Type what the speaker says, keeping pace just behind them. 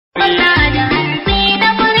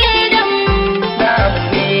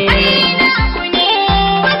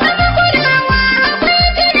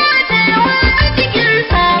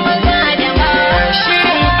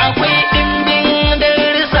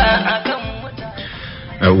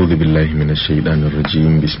أعوذ بالله من الشيطان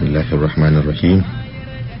الرجيم. بسم الله الرحمن الرحيم.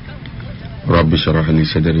 رب اشرح لي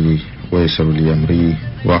صدري ويسر لي أمري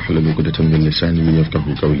واحلل عقدة من لساني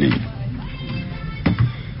يفقهوا قولي.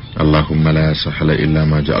 اللهم لا سهل إلا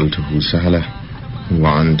ما جعلته سهلا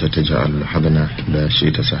وأنت تجعل الحزن إذا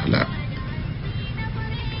شئت سهلا.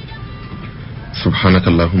 سبحانك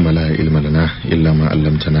اللهم لا علم لنا إلا ما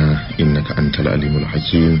علمتنا إنك أنت العليم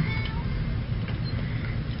الحكيم.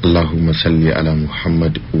 اللهم صل على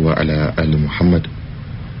محمد وعلى آل محمد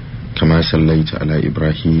كما صليت على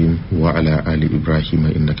إبراهيم وعلى آل إبراهيم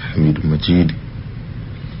إنك حميد مجيد.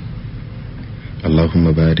 اللهم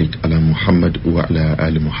بارك على محمد وعلى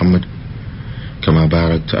آل محمد كما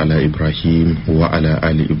باركت على إبراهيم وعلى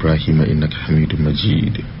آل إبراهيم إنك حميد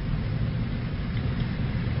مجيد.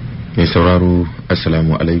 mai sauraro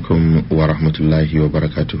assalamu alaikum wa rahmatullahi wa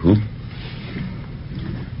barakatuhu.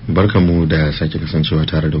 Barkamu da sake kasancewa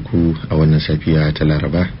tare da ku a wannan safiya ta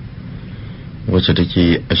Laraba wacce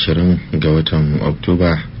take 20 ga watan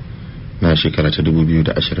Oktoba na shekara ta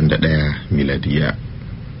 2021 miladiya.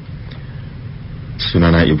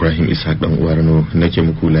 Sunana Ibrahim Ishaq dan Uwarno, nake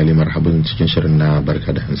muku lalle marhaban cikin shirin na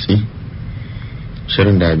Barka da Hantsi.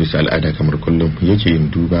 Shirin da bisa al'ada kamar kullum yake yin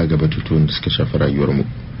duba ga batutuwan da suka shafi rayuwar mu,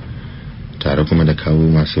 tare kuma da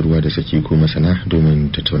kawo masu ruwa da saki ko masana domin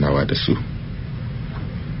tattaunawa da su.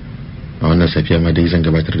 A wannan safiya ma dai zan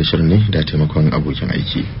gabatar da shirin ne da taimakon abokin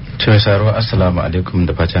aiki. To saro assalamu alaikum,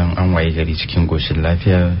 da fatan an waye gari cikin goshin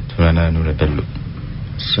lafiya. Tunana Nura Bello.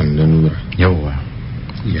 Sannan Nura. Yawwa.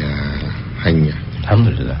 Ya hanya.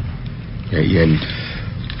 Alhamdulillah. Ya iyali.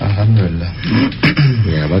 Alhamdulillah.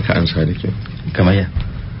 Ya baka ansa da kyau. Kamar ya.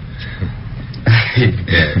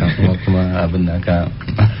 kuma abin da aka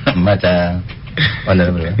mata wannan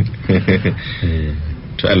rubuwa.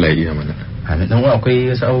 To Allah ya iya mana. Amin. Dan akwai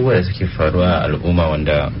wasu abubuwa da suke faruwa a al'umma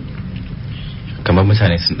wanda kamar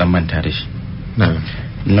mutane sun dan manta da shi.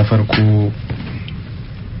 Na farko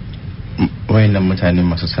wayannan mutane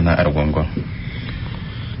masu sana'ar gwangwan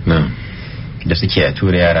da suke a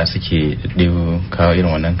tura yara suke ɗebo kawo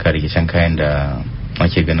irin wannan karikicen kayan da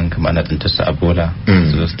ake ganin kamar ana tsintarsa a bola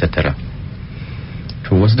su zo su tattara.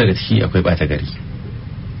 To wasu daga ciki akwai bata gari,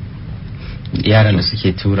 yaran da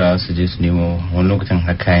suke tura su je su nemo wani lokacin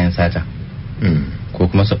har kayan sata ko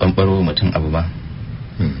kuma su ɓanɓaro mutum abu ba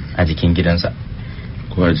a jikin gidansa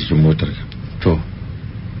ko a jikin motar. To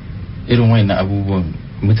irin wayannan abubuwan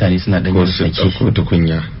mutane suna ɗan yin sake ko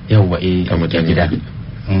tukunya yawwa a gida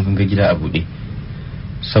an ga gida a buɗe.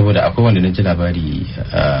 Saboda akwai wanda na ji labari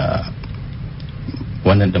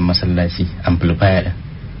wannan ɗan masallaci amplifier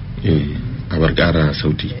ɗin a bar ƙara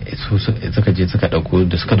sauti suka je suka ɗauko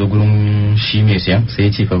da suka gurin shi mai siyan sai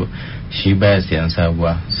ya ce fa shi baya siyan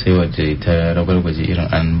sabuwa sai waje ta ragwargwaje irin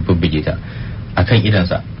an bubbuge ta akan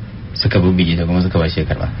idansa, suka bubbuge ta kuma suka ba shi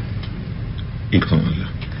karba. Ikon Allah.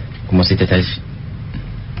 Kuma sai ta tashi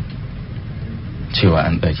cewa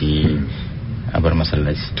an ɗauki a bar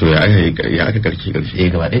masallaci. To ya aka karki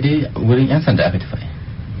gaba ɗaya dai wurin yan sanda aka tafi.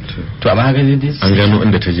 To amma haka dai an gano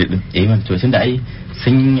inda ta je din. Man to tunda ai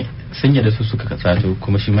sun yadda su suka sato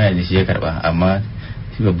kuma shi ma yaji shi ya karba, amma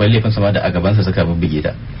shi babban laifin sama da a gabansa suka bubbuge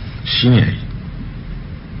ta. Shine ai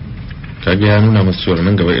kaga ya nuna masu cewa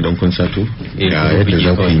nan gaba idan kun sato ga yadda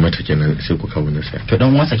za ku yi mata kenan sai ku kawo nasa. To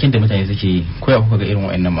dan wasakin da mutane suke koya kuka ga irin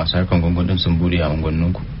wa'annan masu harkan gungun din sun bude a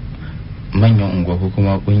unguwannin ku, manyan unguwa ko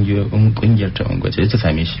kuma kungiyar ta unguwa ce ta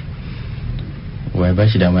same shi, wai ba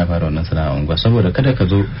shi dama ya fara wannan sana'a unguwa, saboda kada ka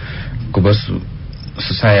zo ku bar su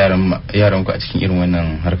sa yaran ku a cikin irin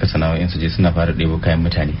wannan harkar sana'o'in su je suna fara ɗebo kayan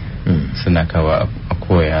mutane suna kawo a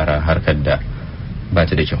koya yara harkar da ba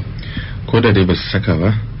ta da kyau. Ko da dai ba su saka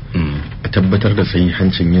ba a tabbatar da sai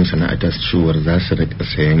hancin yin sana'a ta cewar za su rika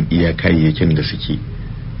sayan iya kayayyakin da suke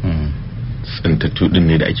tsintattu din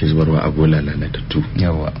ne da ake zubarwa a bola lalatattu.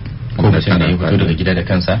 Yawa. Ko mutum ne ya fito daga gida da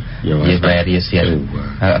kansa ya bayar ya siyar.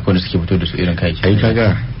 Akwai da suke fito da su irin kayayyaki. Ai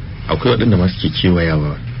kaga akwai waɗanda ma suke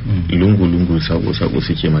kewayawa lungu-lungu sako-sako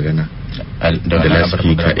suke magana da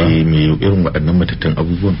lasfika mai irin waɗannan matattun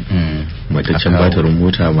abubuwan, mataccen batirin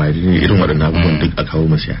mota ma irin waɗannan abubuwan duk a kawo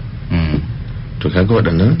masaya. To kaga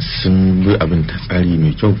waɗannan sun bi abin ta tsari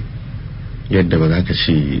mai kyau yadda ba za ka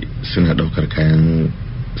ce suna ɗaukar kayan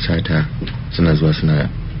sata suna zuwa suna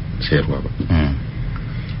sayarwa ba.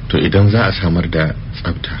 To idan za a samar da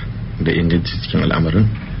tsafta da inganci cikin al'amarin,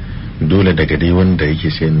 dole daga dai wanda yake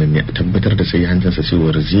sayan nan ne a tabbatar da sai hancinsa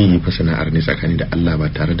cewar zai yi fa sana'ar ne tsakani da Allah ba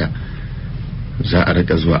tare da za a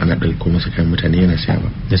rika zuwa ana ɗauko masa kayan mutane yana saya ba.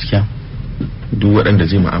 Gaskiya duk waɗanda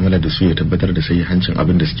zai mu'amala da su ya tabbatar da sai hancin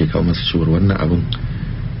abin da suke kawo masa cewar wannan abin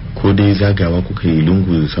ko dai zagawa kuka yi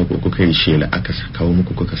lungu sako kuka yi shela aka kawo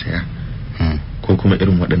muku kuka saya ko kuma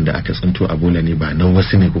irin waɗanda aka tsinto a bola ne ba nan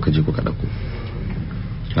wasu ne kuka je kuka ɗauko.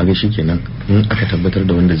 Kaga shikenan in aka tabbatar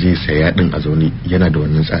da wanda zai saya din a zaune yana da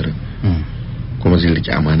wannan tsarin kuma zai rike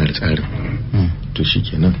amanar tsarin to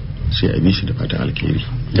shikenan sai a bi shi da fatan alkhairi.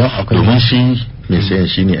 Domin shi mai sayan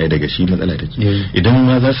shi ne ai daga shi matsala take. Idan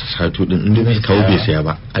ma za su sato din inda za su kawo bai saya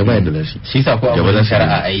ba ai ba yadda za su shi sa ko a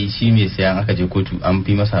shari'a ai shi mai sayan aka je kotu an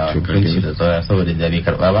fi masa hukunci da tsara saboda da bai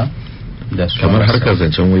karba ba. Kamar harkar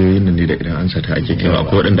zancen wayoyin nan ne da idan an sata ake kaiwa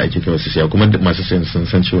akwai waɗanda ake kaiwa su siya kuma masu sayan sun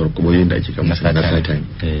san cewa wayoyin da ake kaiwa na sata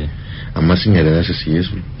ne amma sun yarda za su siye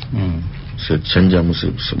su su canja musu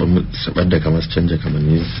su da kamar su canja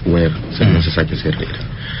kamanni wayar sannan su sake sayar da ita.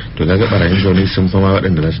 To kaga barayin zaune sun fama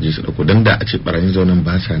waɗanda za su je su ɗauko dan da a ce barayin zaunen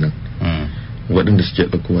ba sa nan waɗanda suke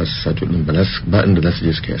ɗaukowa su sato ɗin ba inda za su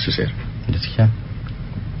je su kai su sayar.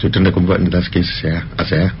 To tunda kuma ba inda za su kai su saya a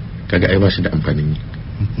saya kaga ai ba shi da amfanin yi.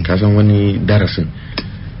 Ka san wani darasin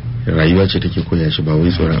rayuwa ce take koya shi ba wai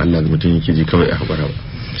tsoron Allah mutum yake ji kawai a hakura ba.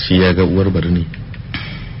 Shi ya ga uwar bari ne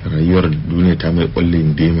rayuwar duniya ta mai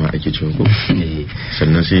kwallin dema ake cewa ko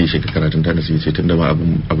sannan sai ya shiga karatun ta da sai ce tunda ba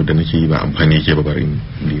abu da nake yi ba amfani yake ba bari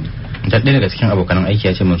ni da ɗaya daga cikin abokan aiki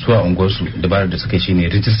ya ce mun su a unguwar su dabarar da suka yi shine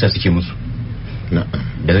rijista suke musu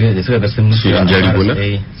da suka ga sun musu an jari bola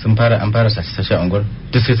sun fara an fara sace a unguwar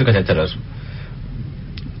duk sai suka tattara su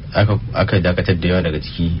aka dakatar da yawa daga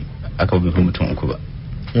ciki aka bi mutum 3 ba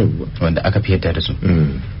wanda aka fi yadda da su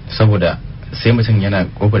saboda sai mutum yana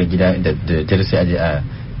kofar gida da dare sai aje a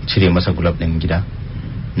cire masa gulab din gida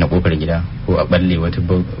na kofar gida ko a balle wata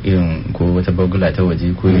irin ko wata bagula ta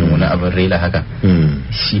waje ko irin wani abin rela haka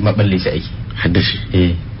shi ma balle shi aiki haddashi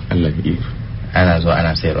Allah ya yi ana zuwa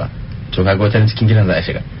ana sayarwa to kaga wata cikin gidan za a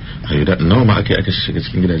shiga ayyuda nawa ma aka shiga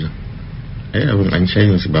cikin gidajen ai abin an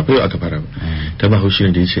shayin su ba fa yau aka fara ba ta ba haushi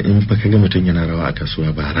ne da yace in fa kaga mutum yana rawa a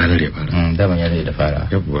kasuwa ba ranar ya fara daman ya da fara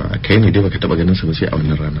yawa kai ne dai baka taba ganin sa ba sai a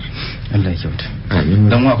wannan ranar. Allah ya kyauta amin.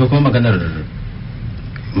 Dan akwai kuma maganar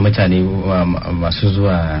mutane masu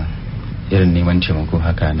zuwa irin neman taimako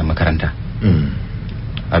haka na makaranta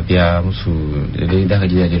a biya musu dai da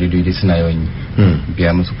gidajen rediyo suna yawan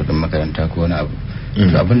biya musu kudin makaranta ko wani abu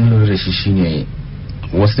to abin lura da shi shine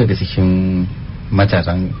wasu daga cikin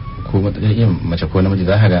matasan ko mace ko namiji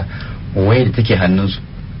za ka ga wayar da take hannunsu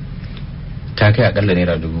ta kai akalla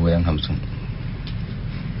naira 50,000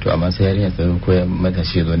 to amma sai yarinya ta koya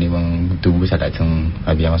matashi ya zo neman 30,000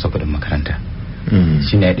 a biya masa kudin makaranta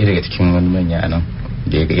shi ne ɗaya daga cikin wani manya a nan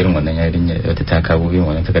da ya ga irin wannan yarinya wata ta kawo irin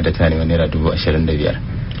wannan takardar ta neman naira 25,000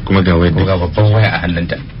 kuma ga wayar ga babban waya a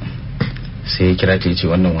hannunta sai ya kira ta ya ce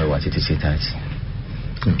wannan waya wace ta ce ta ce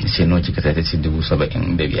ce nawa kika ta ce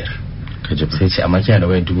 75,000 sai ce amma kina da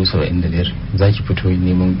wayar 75,000 za ki fito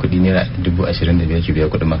neman kuɗi naira 25,000 ki biya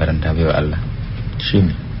kuɗin makaranta bai wa Allah shi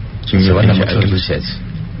ne kin yi wa kanki adalci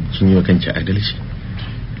kin yi wa kanki adalci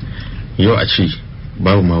yau a ce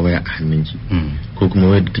babu ma waya a hannunki ko kuma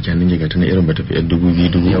wayar da take hannunki ga tana irin ba ta fi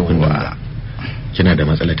 2,000 ba kina da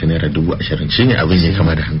matsala ta naira 20,000 shine abin ya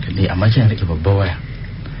kama da hankali amma kina rike babbar waya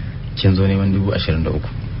kin zo neman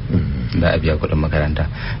 23,000 da a biya kuɗin makaranta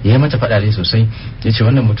ya yi mata faɗa dai sosai ya ce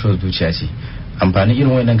wannan mutuwar zuciya ce amfanin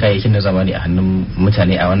irin wannan kayayyakin na zamani a hannun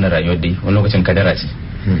mutane a wannan rayuwar dai wani lokacin kadara ce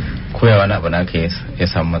koyawa na abu na ka ya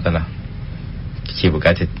samu matsala ke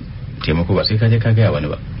bukatar taimako ba sai ka je ka gaya wani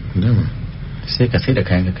ba sai ka sai da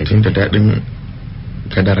kayan ka tun da daɗin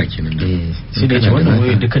kadara kenan sai da ya ce wannan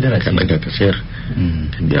wayar duk kadara ce ka daga ka sayar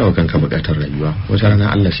ka biya wa kanka bukatar rayuwa wata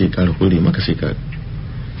rana Allah sai ya ƙara hore maka sai ka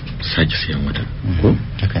sake siyan wata ko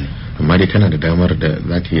amma dai kana da damar da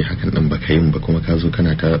za ka yi hakan ɗin baka yin ba kuma ka zo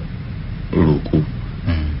kana ta roƙo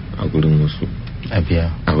a gurin wasu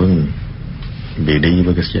abin bai dai yi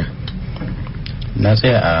ba gaskiya. Na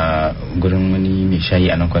tsaya a gurin wani mai shayi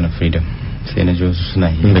a nan kwanan freedom sai na ji wasu suna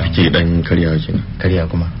hira inda kake dan karyawa kenan karya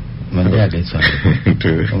kuma man da ga isa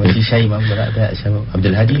kuma shi shayi ma ba za a sha ba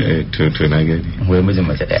Abdulhadi to na gani wai mijin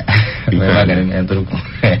mace daya wai maganin yan turku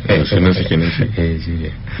sunan su kenan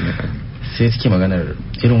sai suke maganar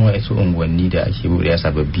irin wasu unguwanni da ake buɗe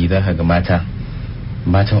sababbi za ka ga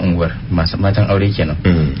matan unguwar matan aure kenan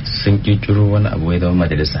sun kirkiro wani abu wai zama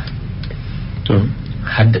majalisa to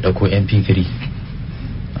har da dauko MP3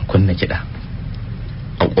 a kunna kiɗa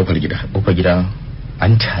a kofar gida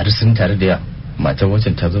an sun tare da matar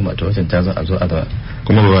wacin ta zo a zo a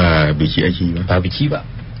kuma ba biki ake yi ba biki ba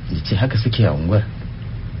yace haka suke a unguwar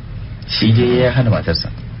shi dai ya hana matarsa.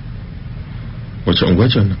 Wace unguwa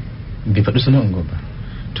ce wannan? Bai faɗi sunan unguwar ba.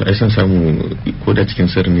 To ai san samu ko da cikin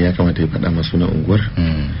sirri ne ya kamata ya faɗa ma sunan unguwar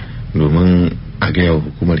domin a ga yawa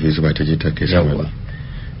hukumar hizba ta je ta kai samari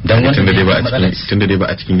dan wannan tunda dai ba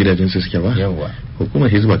a cikin gidajen su suke ba yawa hukumar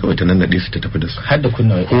hizba kawai ta nannade su ta tafi da su har da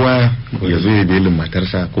kunna kowa ya zo ya belin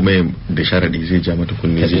matarsa kuma da sharadi zai ja mata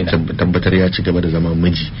kunne zai tabbatar ya ci gaba da zama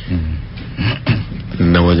miji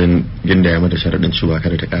na wajen yadda ya mata sharadin cewa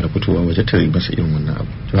kada ta kara fitowa waje ta yi masa irin wannan abu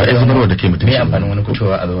to ai zubarwa da kai mutum me amfanin wani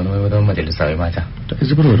fitowa a wani wajen majalisa wai mata to ai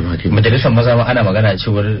zubarwa da kai majalisar maza ma ana magana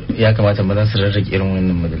cewa ya kamata maza su rarrage irin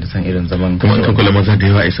wannan majalisan irin zaman kuma in ka kula maza da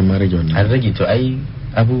yawa ai sun ma rage wannan an rage to ai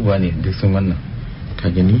abubuwa ne duk sun wannan ka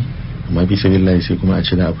gani amma bi sabillahi sai kuma a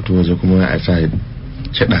ce da a fito waje kuma a sa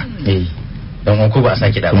kiɗa don ko ba a sa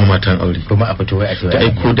kiɗa ba kuma matan aure kuma a fito wai a ce wai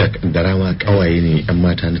ai ko da rama kawaye ne yan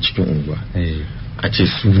mata na cikin unguwa a ce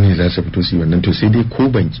su ne za su fito su yi wannan to sai dai ko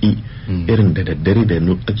banki irin da daddare da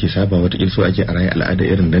ake saba wata so ake a raya al'ada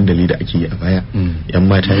irin dandali da ake yi a baya yan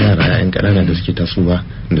mata yara yan kanana da suke tasowa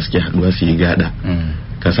da suke haduwa su yi gada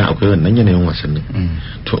ka san akwai wannan yanayin wasannin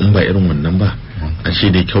to in ba irin wannan ba a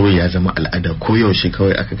ce dai kawai ya zama al'ada ko yaushe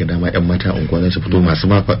kawai aka ga dama yan mata unguwa za su fito masu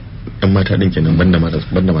mafa yan mata din kenan banda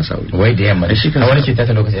masu aure wai da yamma shi kan wani ke ta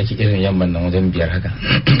lokaci ake irin yamman nan wajen 5 haka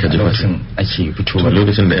ka ji lokacin ake fitowa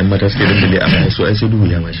lokacin da yan mata suke dandali a baya so ai sai duhu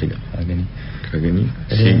ya ma shiga ka gani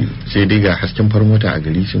sai dai ga hasken farin wata a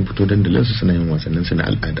gari sun fito dandalin su suna yin wasannin su na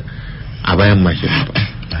al'ada a bayan ma ke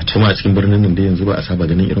ba kuma a cikin birnin nan da yanzu ba a saba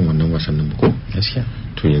ganin irin wannan wasannin ba ko gaskiya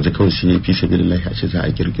to yanzu kawai sai fi sabilillahi a ce za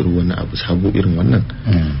a kirkiro wani abu sabo irin wannan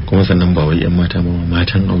kuma sannan ba wai yan mata ma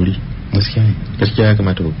matan aure gaskiya ya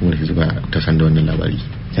kamata hukumar hizba ta san da wannan labari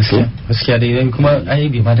gaskiya dai kuma ai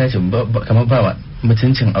bai mata ce kamar ba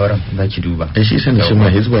mutuncin auren za ki duba ai shi sanin shi ma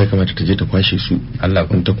hizba ya kamata ta je ta kwashe su Allah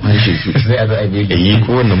kun ta kwashe su sai a zo a bege yi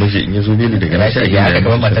ko wannan miji in ya zo beli daga nashi a gida ya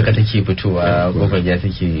kamar mata ka take fitowa gobar ya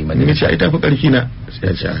take madina ne ce ai tafi karfi na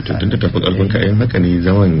sai ya ce a to tunda tafi karfin ka ayin haka ne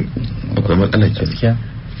zaman akwai matsala ke gaskiya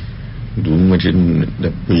domin wajen da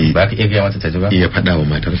ba ka iya gaya mata ta ji ba iya faɗa wa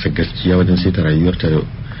matarsa gaskiya wajen sai ta rayuwarta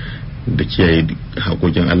da kiyaye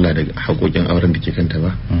haƙoƙin Allah da haƙoƙin auren da ke kanta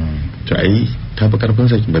ba to ai ta fi karfin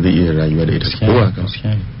sa ba zai iya rayuwa da ita ko ba ka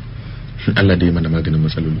Allah dai mana maganin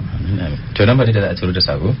matsaloli to nan ba da za a turo da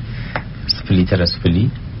sako 090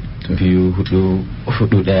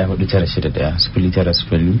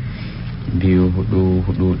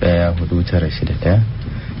 2441491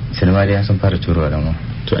 090 sinima dai sun fara turowa da mu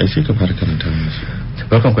to ai sai ka fara karanta musu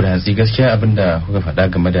barkan ku da hantsi gaskiya abinda kuka faɗa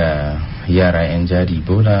game da yara yan jari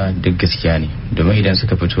bola duk gaskiya ne domin idan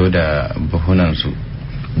suka fito da buhunan su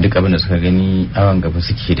duk abinda suka gani awan gaba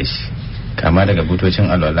suke da shi kama daga butocin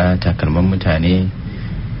alwala takalman mutane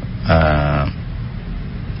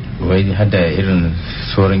wai hada irin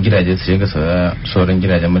sauran gidaje su shiga sauran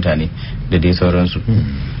gidajen mutane da dai sauransu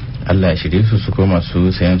Allah ya shirye su su koma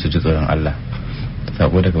su sayan su ji tsoron Allah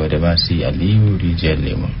sako daga wadda ba su yi Aliyu rijiyar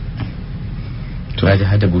lemu to ya ji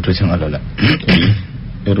hada butocin alwala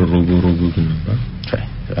irin rogo ginin ba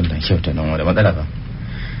Allah kyauta nan wadda matsala ba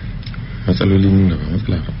matsalolin da ba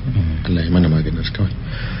matsala ba Allah ya mana maganin su kawai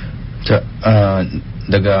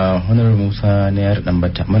daga honar Musa na yar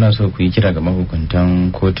Dambata muna so ku yi kira ga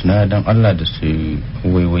mahukuntan kotuna don Allah da su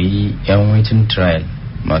waiwayi yan waiting trial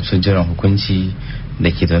masu jiran hukunci da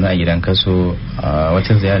ke zaune a gidan kaso a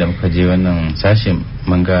wata ziyara da muka je wannan sashen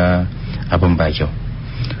mun ga abin ba kyau.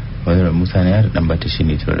 honar Musa na yar Dambata shi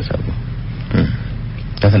ne tura da sabo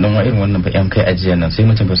ta san dan irin wannan fa yan kai ajiyar nan sai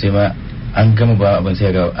mutum fa sai ma an gama ba abin sai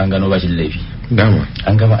ga an gano ba shi da laifi dama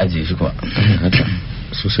an gama ajiye shi kuma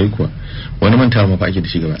sosai kuwa wani mantawa ma fa ake da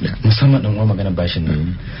shi gaba daya musamman dan uwa magana bashin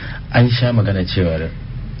nan an sha magana cewa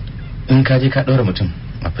in ka je ka daura mutum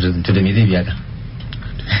a prison to da me zai biya ka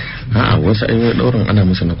a'a wasu ayoyi daurin ana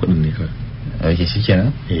musu na kudin ne kawai okay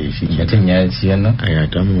shikenan shikenan mutum ya ci wannan a ya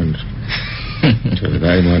damu wannan to da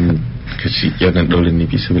ai wannan kaci yakan daurin ne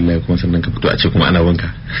fi billahi kuma sannan ka fito a ce kuma ana wanka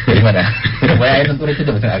mana wai ai san tsoratar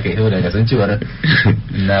da mutum akai saboda ga san cewa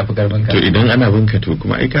na fi karban ka to idan ana banka to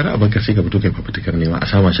kuma ai kara abanka sai ka fito kai fafutukar nema a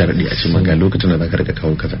sama sharadi a ce manga lokacin da zaka rika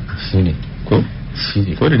kawo kaza shine ko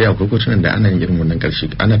da akwai kotunan da ana yin irin wannan karshe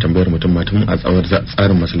ana tambayar mutum matan a tsawar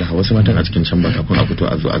tsarin maslaha wasu matan a cikin can ba kafin a fito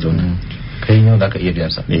a zo a zauna kai yau zaka iya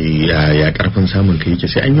biyan sa ya karfin samun kai yake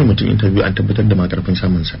sai an yi mutum interview an tabbatar da ma karfin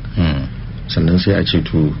samun sa sannan sai a ce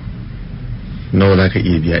to nawa za ka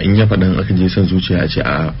iya biya in ya faɗin aka je son zuciya a ce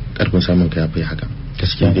a ƙarfin samun ka ya fi haka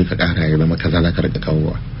gaskiya dai ka ƙara ya zama kaza za ka rika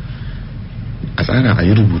kawowa a tsara a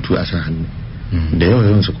yi rubutu a sa hannu da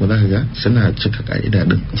yawan su kuma za ka ga suna cika ka'ida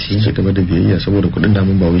din shi gaba da biyayya saboda kuɗin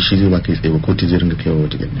damun ba wai shi zai ba kai tsaye ba ko ta zai ringa kaiwa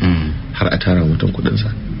wata gani har a tara mutum kuɗin sa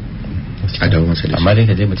a dawo masa da shi amma dai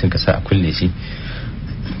ka je mutum ka sa a kulle shi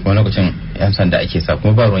wani lokacin yan sanda ake sa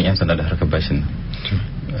kuma ba ruwan yan sanda da harkar bashin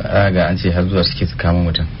nan ga an ce har zuwa suke su kama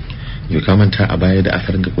mutum bai kamanta a baya da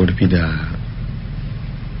aka ringa korafi da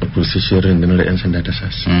kusishirin da 'yan sanda ta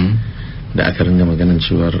sas da aka ringa maganin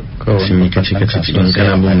cewar sun yi kace cikin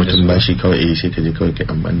kana bin mutum bashi kawai sai ka je kawai kai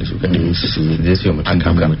amfani da su ka ɗaya su zai siyo mutum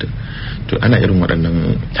kama mutum. To ana irin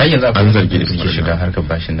waɗannan har yanzu an zargi da suke shiga harkar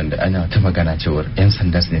bashin nan da ana ta magana cewar 'yan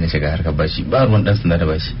sanda su ne na shiga harkar bashi ba ruwan ɗan sanda da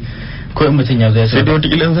bashi ko in mutum ya zo ya ce sai da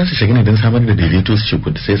wataƙila in za su shiga ne don samar da daidaito su ce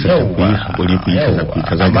ku sai su ta kuyi hakuri ku yi kaza ku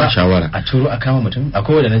kaza ba shawara a turo a kama mutum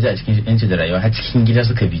akwai wanda na ji a cikin yanci da rayuwa har cikin gida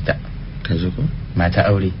suka bi ta mata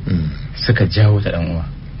aure suka jawo ta dan uwa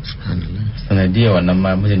sanadiyar wannan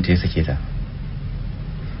ma mijinta ya sake ta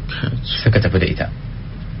suka tafi da ita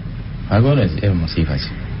haka wannan irin musifa ce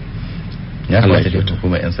ya kamata da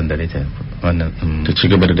hukumar yan sanda ta wannan ta ci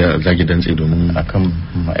gaba da zagi dantse domin akan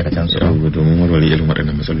ma'aikatan tsaro domin warware irin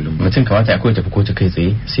waɗannan matsalolin. Mutum kamata akwai tafi kotu kai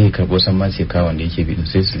tsaye sai ya karɓo san ma sai kawon da yake bi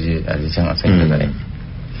sai su je a can a san da za a yi.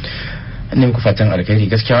 Ne muku fatan alkhairi.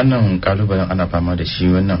 Gaskiya wannan kalubalen ana fama da shi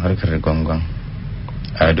wannan harkar gwangwan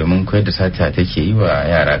domin koyar da sata take yi wa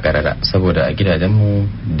yara karara saboda a gidajenmu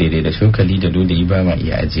daidai da shokali da lulayi ba ma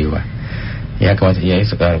iya ajewa. Ya kamata iyaye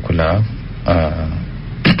su ƙara kulawa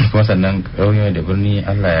kuma sannan ƙauye da birni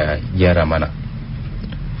Allah ya gyara mana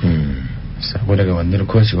sabo daga wannan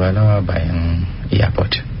koci walawa bayan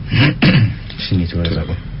airport shi ne tuwar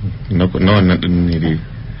zaɓo na wannan ɗin ne dai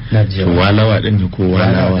walawa ɗin ne ko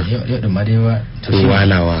walawa yau ɗin ma dai wa ko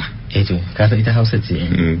walawa to kasa ita hausa ce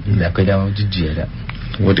da akwai damar jujjuya da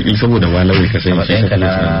wataƙila saboda walawai ka sai shi ka na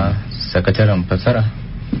sakataren fasara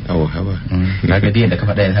awo haba na ga da ka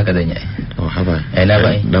faɗa yin haka zan yi awo haba na ba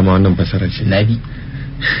dama wannan fasara ce na bi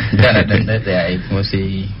da na dan tsaya ai kuma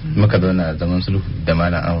sai muka zauna zaman sulhu da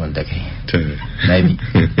malam awal da kai na bi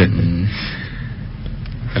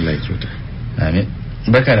Allah ya kyauta amin.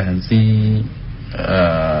 Barka da hantsi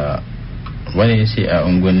wani ya ce a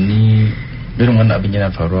unguwanni irin wannan abin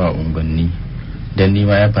yana faruwa a unguwanni dan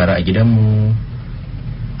nima ya faru a gidanmu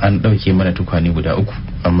an ɗauke mana tukwane guda 3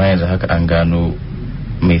 amma yanzu haka an gano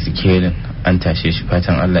mai sikelin an tashe shi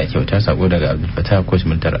fatan Allah ya kyauta sako daga Abdul Fatah Coach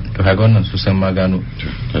Murtala. To kaga wannan su san ma gano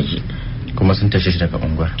kuma sun tashe shi daga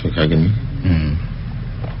unguwar. To ka gani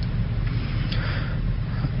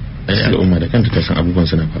al'umma da kanta ta san abubuwan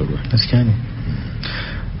suna faruwa. Gaskiya ne.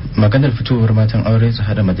 Maganar fitowar matan aure su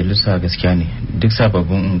hada majalisa gaskiya ne. Duk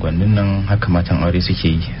sababbin unguwannin nan haka matan aure suke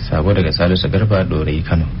yi. Sabo daga Salisu Garba Dorayi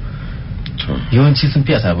Kano. Yawanci sun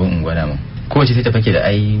fi a sabon unguwa ma. Kowace sai ta fake da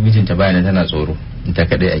ai mijinta bayan tana tsoro ita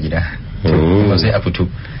kadai a gida. Kuma sai a fito.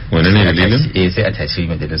 Wannan ne dalilin? Sai a tashi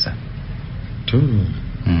majalisa. To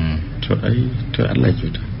ai to Allah ya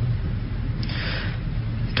kyauta.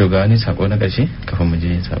 To ga wani sako na ƙarshe kafin mu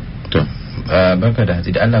je sako. To barka da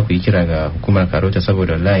hantsi da Allah ku yi kira ga hukumar Karota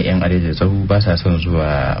saboda wallahi yan arewa tsahu ba sa son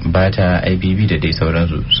zuwa bata IBB da dai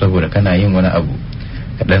sauransu saboda kana yin wani abu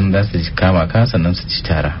kadan za su kama ka sannan su ci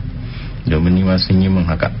tara domin ni ma sun yi min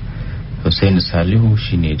haka. Hussein Salihu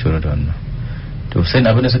shine turo da wannan. To Hussein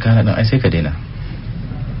abin da suka hana din ai sai ka daina.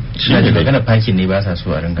 Shi ne magana parking ne ba sa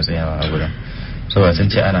so a ringa tsayawa a gurin saboda sun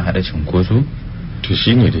ce ana hada cinkoso. To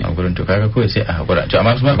shi ne dai a gurin to kaga kawai sai a hakura to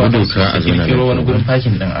amma su ba ka kiro wani gurin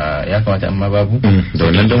parking din ya kamata amma babu da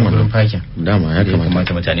wannan dan gurin parking dama ya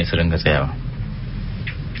kamata mutane su ringa tsayawa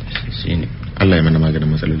shine. Allah ya mana maganin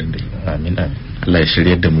matsalolin dai. Amin amin. Allah ya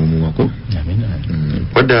shiryar da mu ko. Amin amin.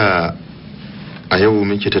 Wanda a yau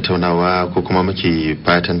muke tattaunawa ko kuma muke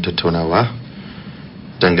fatan tattaunawa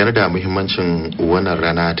dangane da muhimmancin wannan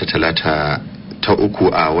rana ta talata ta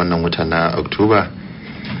 3 a wannan wata na Oktoba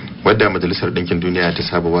wadda Majalisar Ɗinkin Duniya ta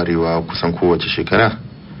saba warewa kusan kowace shekara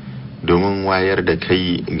domin wayar da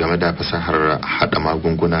kai game da fasahar hada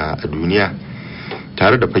magunguna a duniya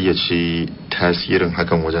tare da fayyace tasirin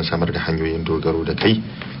hakan wajen samar da hanyoyin dogaro da kai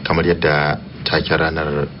kamar yadda taken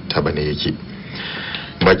ranar ta bane yake.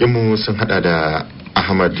 Bakinmu sun hada da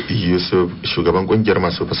Ahmad Yusuf, shugaban kungiyar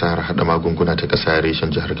masu fasahar hada magunguna ta ƙasa reshen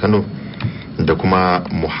jihar Kano, da kuma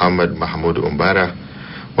Muhammad Mahmud Umbara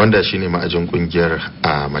wanda shine ma'ajin kungiyar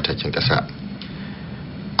a matakin ƙasa.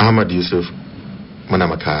 Ahmad Yusuf, muna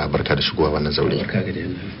maka barka da shigowa wannan zaure.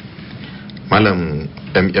 Malam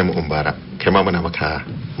Umbara, kai ma muna maka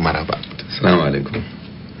maraba. Assalamu alaikum.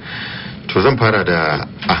 To zan fara da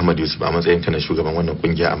Ahmad Yusuf a matsayin kana shugaban wannan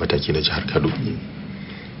kungiya a mataki na jihar Kano.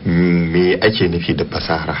 Me ake nufi da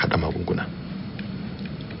fasahar hada magunguna?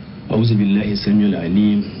 A'udhu billahi samiyul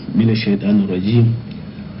alim minash shaitanir rajim.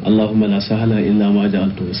 Allahumma la sahla illa ma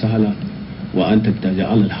ja'altahu sahla wa anta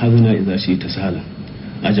taj'al al-hazna idha shi'ta sahla.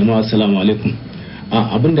 A jama'a assalamu alaikum.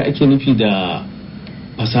 Abinda ake nufi da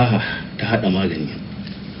fasaha ta hada magani.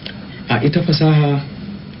 Ita fasaha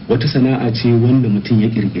wata sana'a ce wanda mutum ya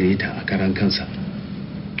kirkire ta a karan kansa.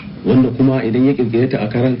 Wanda kuma idan ya kirkire ta a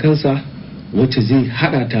karan kansa wacce zai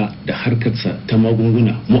hada ta da harkarsa ta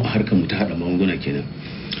magunguna. Mu a harkar mu ta hada magunguna kenan,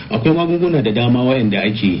 akwai magunguna da dama wayanda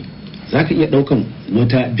ake zaka iya daukan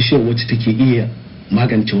wata bishiyar wacce take iya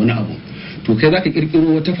magance wani abu, to kai zaka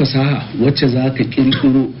kirkiro wata fasaha wacce zaka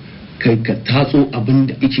kirkiro kai ka tatso abin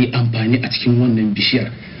da yake amfani a cikin wannan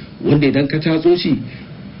bishiyar, wanda idan ka tatso shi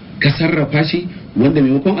ka sarrafa shi, wanda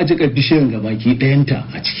maimakon a jika bishiyar gabaki ɗayanta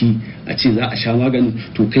a ciki a ce za a sha maganin,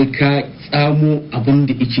 to kai ka tsamo abin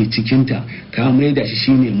da yake cikinta ka maida shi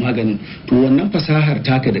shine maganin. To wannan fasahar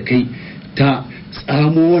taka da kai ta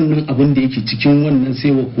tsamo wannan abin da yake cikin wannan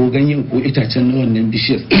saiwa ko ganyen ko itacen na wannan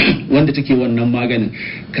bishiyar wanda take wannan maganin,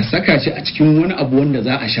 ka saka shi a cikin wani abu wanda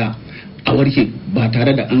za a sha a warke ba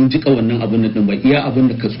tare da an jika wannan abin nan ba. Iya abin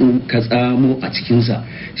da ka tsamo a cikinsa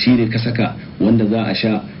shine ka saka wanda za a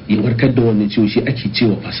sha ya warkar da wannan ciwo, shi ake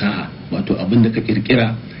cewa fasaha. Wato abin da ka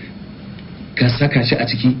kirkira ka saka shi a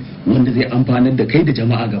ciki wanda zai amfanar da kai da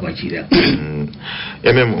jama'a gabaki daya.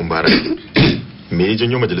 Umar, me ya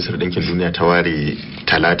janyo majalisar ɗinkin duniya ta ware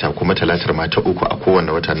talata, kuma talatar ma ta uku a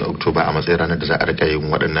kowane wata na Oktoba a matsayin ranar da za a rika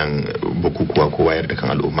yin waɗannan bukukuwa ko wayar da kan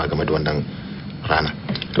al'umma game da wannan rana?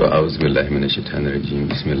 To a'udhu billahi minash shaitanir rajim,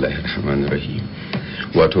 bismillahir rahmanir rahim.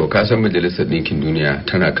 Wato ka san majalisar ɗinkin duniya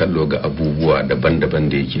tana kallo ga abubuwa daban-daban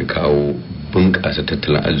da yake kawo bunƙasa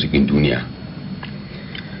tattalin arzikin duniya.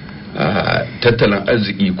 Tattalin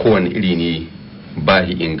arziki kowane iri ne ba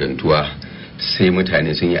shi ingantuwa sai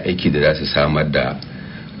mutane sun yi aiki da za su samar da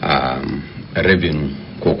revenue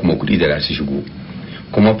ko kuma kuɗi da za su shigo,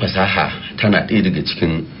 kuma fasaha tana ɗaya daga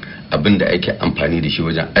cikin abin da ake amfani da shi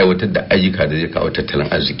wajen aiwatar da ayyuka da zai kawo tattalin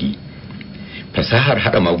arziki. Fasahar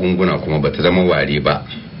hada magunguna kuma bata zama ware ba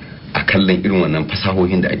a kallon irin wannan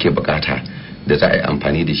fasahohin da ake bukata da za a yi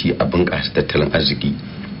amfani da shi a bunƙasa tattalin arziki.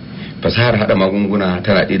 Fasahar hada magunguna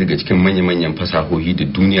tana ɗaya daga cikin manya-manyan fasahohi da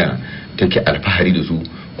duniya take alfahari da su,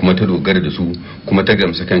 kuma ta dogara da su, kuma ta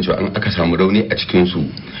gamsa kan cewa an aka samu rauni a cikin su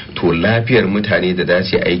to lafiyar mutane da za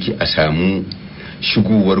su aiki a samu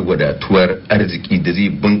shigowar wadatuwar arziki da zai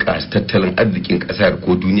bunƙasa tattalin arzikin ƙasar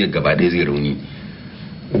ko duniya gaba ɗaya zai rauni.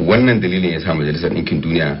 Wannan dalilin ya sa majalisar ɗinkin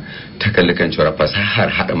duniya ta kalli kan cewa fasahar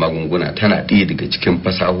haɗa magunguna tana ɗaya daga cikin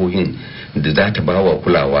fasahohin da za ta bawa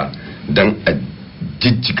kulawa don a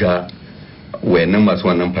jijjiga wayannan masu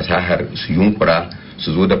wannan fasahar su yunkura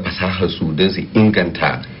su zo da fasahar su don su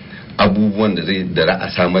inganta abubuwan da zai da za a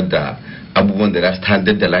samar da abubuwan da za su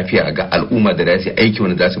tanadar da lafiya ga al'umma da za su aiki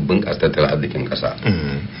wanda za su bunƙasa tattalin arzikin ƙasa.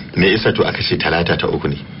 Me yasa to aka ce talata ta uku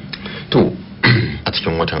ne to a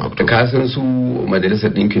cikin watan Oktoba? Ka san su majalisar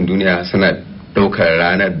ɗinkin duniya suna ɗaukar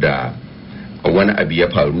ranar da wani abu ya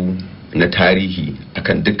faru na tarihi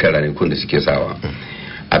akan dukkan ranakun da suke sawa.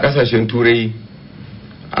 A ƙasashen turai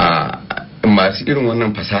a masu irin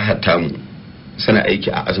wannan fasahar tamu suna aiki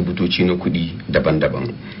a asibitoci na kuɗi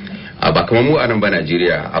daban-daban. Ba kamar mu a nan ba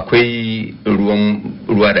Najeriya akwai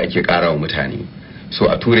ruwa da ake ƙara wa mutane, so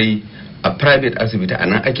a turai a private asibiti a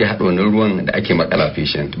nan ake haɗa wannan ruwan da ake makala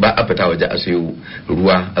patient, ba a fita waje a sayo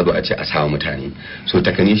ruwa a zo a ce a sawa mutane. So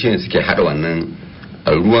technician suke haɗa wannan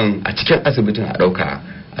ruwan a cikin asibitin a ɗauka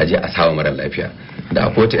a je a sawa mara lafiya. Da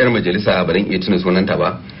akwai wata 'yar majalisa ba zan iya tuna sunanta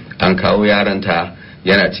ba, an kawo yaranta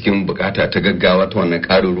yana cikin bukata ta gaggawa ta wannan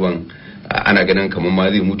ƙarin ruwan, ana ganin kamar ma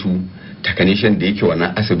zai mutu. Technician da yake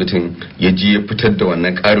wannan asibitin ya je ya fitar da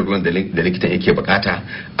wannan ƙarin ruwan da likitan yake bukata,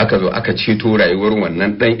 aka zo aka ceto rayuwar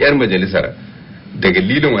wannan dan 'yar majalisar. Daga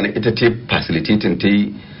lilin wannan ita ce facilitating ta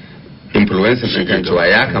yi influencer din kan cewa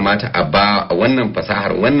ya kamata a ba wannan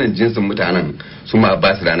fasahar wannan jinsin mutanen su ma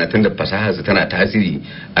ba su rana tunda fasahar su tana tasiri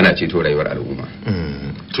ana ceto rayuwar al'umma.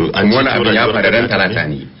 To an wani abu ya fara ran talata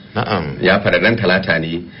ne. Na'am. Ya fara ran talata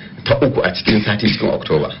ne ta uku a cikin sati cikin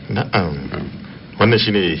Oktoba. Na'am. Wannan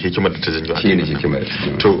shine hikimar da ta janyo. Shine hikimar.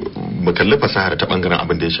 To mu kalli fasahar ta bangaren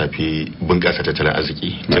abin da ya shafi bunƙasa tattalin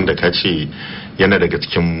arziki, tunda ka ce yana daga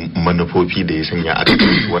cikin manufofi da ya sanya a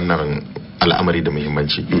wannan al'amari da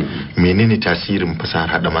muhimmanci. Menene tasirin fasahar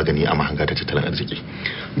hada magani a mahanga ta tattalin arziki?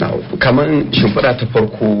 Kamar shimfiɗa ta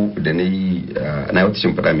farko da na yi na wata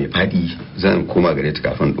shimfiɗa mai faɗi, zan koma gare ta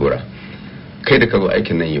kafin dora. Kai da ka zo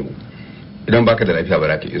aikin nan yau, idan baka da lafiya ba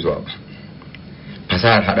za ka iya zuwa ba.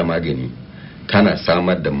 Fasahar hada magani tana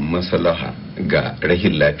samar da maslaha ga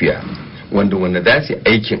rahin lafiya wanda za su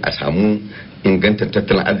aikin a samu ingantar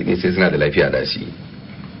tattalin arziki sai suna da lafiya da shi.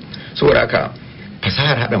 Saboda haka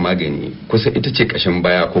fasahar hada magani kusa ita ce kashin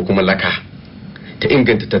baya ko kuma laka ta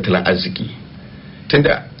inganta tattalin arziki.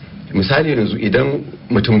 Tunda misali yanzu idan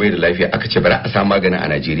mutum bai da lafiya aka ce bara a samu magani a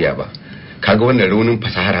Najeriya ba, kaga wannan raunin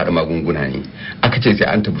fasahar hada magunguna ne. Aka ce sai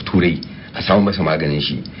an tafi turai a samu masa maganin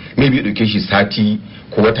shi, maybe ya dauke shi sati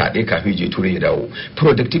ko wata ɗaya kafin je turai ya dawo.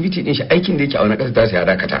 Productivity din shi, aikin da yake a wani ƙasa ta sai ya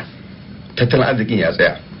dakata. tattalin arzikin ya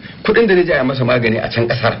tsaya. Kuɗin da zai ya masa magani a can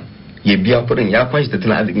ƙasar ya biya kuɗin ya kwashi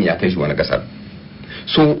tattalin arzikin ya kai shi wani ƙasar.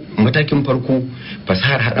 So matakin farko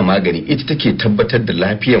fasahar hada magani ita take tabbatar da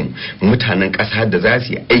lafiyar mutanen ƙasa da za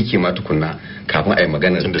su yi aiki ma tukunna kafin a yi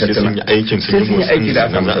magana tattalin aikin su yi aiki da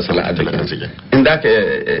aka tattalin arziki. In da ka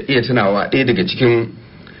iya tunawa ɗaya daga cikin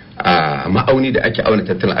ma'auni da ake auna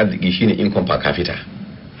tattalin arziki shine income per capita.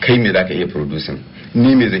 Kai me za ka iya producing,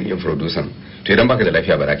 ni me zan iya producing, to idan baka da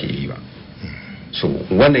lafiya ba za ka iya yi ba. So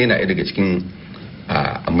wannan yana daga cikin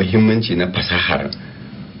muhimmanci na fasahar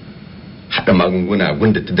hada magunguna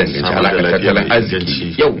gunda ta danganci alaƙar tattalin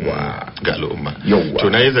arziki yawa ga al'umma. To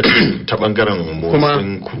na yi zaton ta bangaren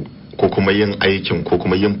motsin ku ko kuma yin aikin ko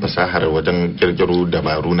kuma yin fasahar wajen kirkiro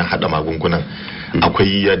dabaru na hada magungunan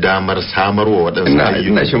akwai ya damar samarwa waɗansu ayyuka.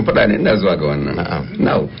 Ina shimfiɗa ne, ina zuwa ga wannan.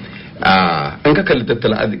 Na'am. An ka kalli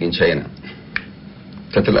tattalin arzikin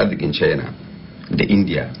China da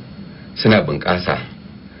India suna bunƙasa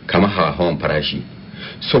kamar hawan farashi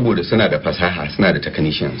saboda suna da fasaha, suna da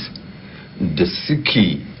technicians da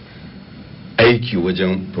suke aiki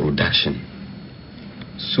wajen production,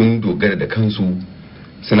 sun dogara da kansu,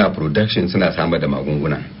 suna production, suna samar da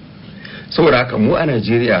magunguna. Saboda haka mu a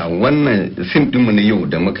Najeriya wannan fim dinmu na yau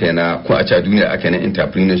da muka yana ko a duniya aka na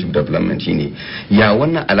entrepreneurship development shine ya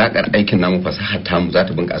wannan alakar aikin namu fasahar tamu za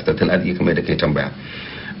ta bunƙasa tattalin arziki kamar da kai tambaya.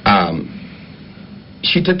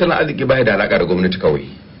 Shi tattalin arziki bai da alaka da gwamnati kawai.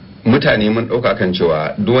 Mutane mun ɗauka kan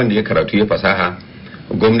cewa duk wanda ya karatu ya fasaha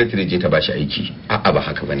gwamnati da je ta bashi aiki. A'a ba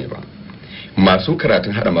haka bane ba. Masu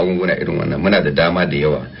karatun hada magunguna irin wannan muna da dama da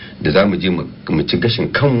yawa da za mu je mu ci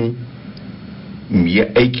gashin kanmu mu yi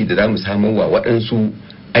aiki da za mu samu wa waɗansu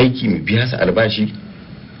aiki mu biya su albashi.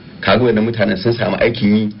 Kaga wannan mutanen sun samu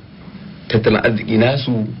aikin yi, tattalin arziki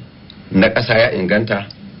nasu na ƙasa ya inganta,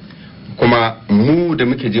 kuma mu da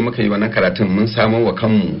muke je muka yi wannan karatun mun samu wa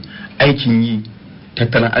kanmu aikin yi,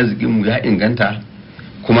 tattalin arzikinmu ya inganta,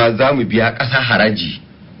 kuma za mu biya ƙasa haraji,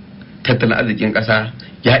 tattalin arzikin ƙasa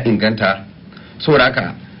ya inganta. Saboda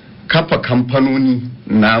haka kafa kamfanoni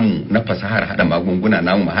namu na fasahar hada magunguna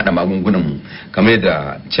namu mu hada magungunan mu kamar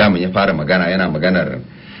yadda chairman ya fara magana, yana maganar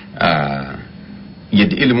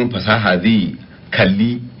yadda ilimin fasaha zai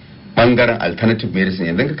kalli bangaren alternative medicine.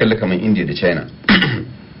 Yanzu ka kalli kamar India da China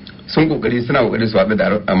suna kokari su haɗu da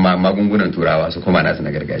magungunan turawa su kuma nasu na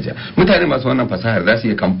gargajiya. Mutane masu wannan fasahar za su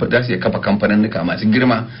iya kafa kamfaninnika masu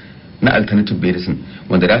girma na alternative medicine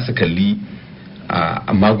wanda za su kalli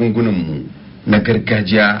magungunan mu na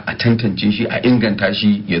gargajiya a tantance shi, a inganta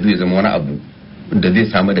shi ya zo ya zama wani abu da zai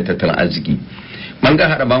samu da tattalin arziki. Banga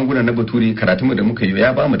hada magungunan na bature karatunmu da muka yi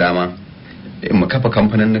ya ba mu dama mu kafa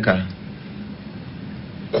kamfaninnika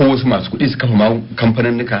ko wasu masu kuɗi su kafa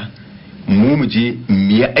kamfaninnika, mu je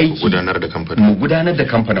mu yi aiki mu gudanar da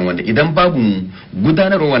kamfanin wanda idan babu mu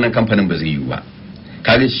gudanarwa wannan kamfanin ba zai yiwu ba.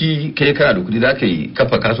 Kaga shi kai kana da kudi za ka yi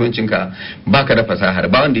kafa kasuwancinka baka da fasahar,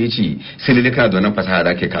 ba wanda ya ce sai lalle kana da wannan fasahar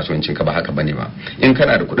za ka yi kasuwancinka, ba haka bane ba. In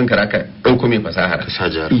kana da kudin ka za ka dauko mai fasahar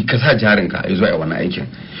ka sa jarinka ya zo a wannan aikin.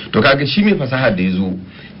 To kaga shi mai fasahar da ya zo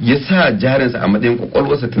ya sa jarinsa a matsayin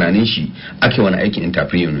kwakwalwarsa tunanin shi ake wani aikin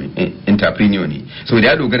entrepreneur ne. So da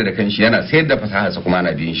ya dogara da kanshi yana sayar da fasaharsa kuma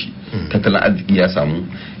ana biyan shi, tattalin arziki ya samu,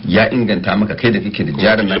 ya inganta maka kai da kake da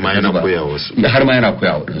jarin na har ma yana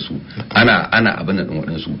koya waɗansu ana abin da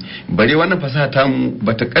waɗansu. Bare wannan fasaha tamu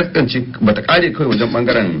bata kare kai wajen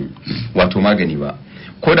bangaren wato magani ba.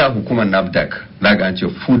 Ko da hukumar NAFDAC zaga an ce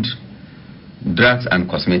Food, Drugs and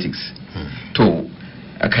Cosmetics. To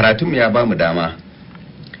a karatun ya ba mu dama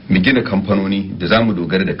mu gina kamfanoni da za mu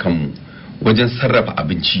dogara da kanmu wajen sarrafa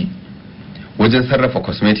abinci, wajen sarrafa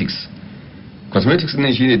cosmetics. Cosmetics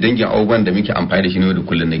nan shine dangin abubuwan da muke amfani da shi ne da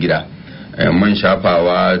kullun na gida, man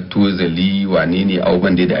shafawa, tozali, wane ne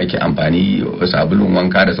abubuwan da ake amfani, sabulun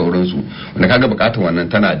wanka da sauransu, wanda kaga bukatar wannan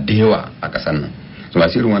tana da yawa a kasan nan. So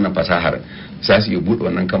masu irin wannan fasahar za su iya buɗe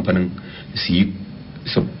wannan kamfanin su yi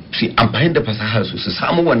amfani da fasahar su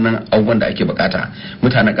samu wannan abubuwan da ake bukata,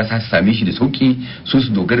 mutanen kasa su same shi da sauki, su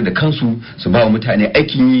dogara da kansu, su ba wa mutane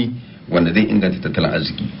aikin yi wanda zai inganta tattalin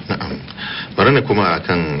arziki. Bari ne kuma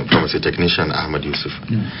akan pharmacy technician Ahmad Yusuf.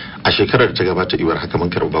 A shekarar da ta gabata iwar haka mun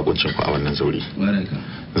karɓi bakuncin ku a wannan zauri.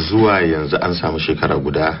 Zuwa yanzu an samu shekara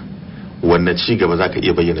guda, wannan ci gaba zaka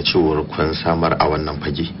iya bayyana cewa kun samar a wannan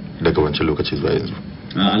fage daga wancan lokaci zuwa yanzu?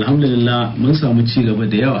 Alhamdulillah mun samu ci gaba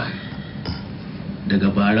da yawa daga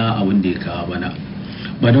bara a wanda ya kawo bana,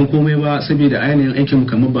 ba don komai ba saboda ainihin aikin mu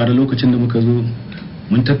kamar bara lokacin da muka zo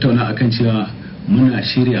mun tattauna akan cewa muna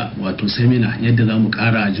shirya wato semina yadda za mu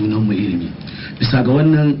kara junanmu ilimi. Bisa ga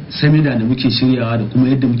wannan semina da muke shiryawa da kuma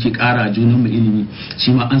yadda muke kara junanmu ilimi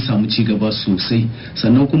shi ma an samu ci gaba sosai.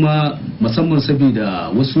 Sannan kuma musamman saboda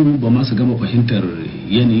wasu ba ma su gama fahimtar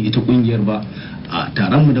yanayin ita kungiyar ba, a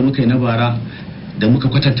taron mu da muka yi na bara da muka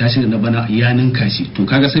kwatanta shi da na bana ya ninka shi. To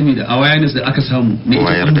kaga saboda awareness da aka samu na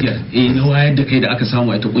ita kungiyar na wayar da kai da aka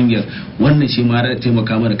samu a ita kungiyar, wannan shi ma da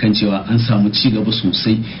taimaka mana kan cewa an samu ci gaba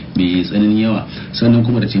sosai mai tsananin yawa. Sannan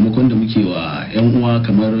kuma da taimakon da muke wa yan uwa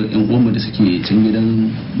kamar yan uwanmu da suke can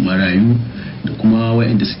gidan marayu da kuma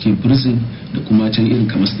wayanda suke prison da kuma can irin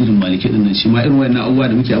kamar irin maliki din nan, shi ma irin wayannan abubuwa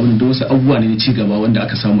da muke abin da wasu abubuwa ne na ci gaba wanda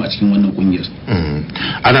aka samu a cikin wannan kungiyar.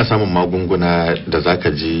 Ana samun magunguna da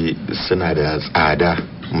zaka ji suna da tsada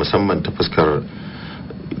musamman ta fuskar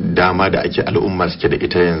dama da ake al'umma suke da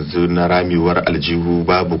ita yanzu na ramewar aljihu,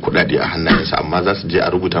 babu kuɗaɗe a hannayensu, amma za su je a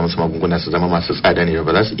rubuta musu magunguna su zama masu tsada ne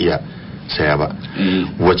ba za su iya saya ba.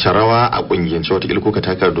 Wace rawa a kungiyance wata ilko ka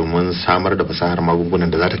taka domin samar da fasahar magungunan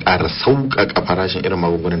da za ta ƙara sauƙaƙa farashin irin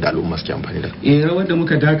magungunan da al'umma suke amfani da? Rawar da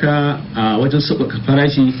muka taka a wajen sauƙaƙa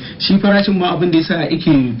farashi, shi farashin ma abin da yasa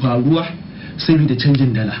yake faruwa saboda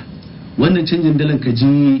canjin dala. Wannan canjin dalan ka ji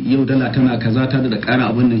yau dala tana kaza ta da ƙara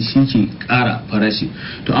abin nan shi ke ƙara farashi.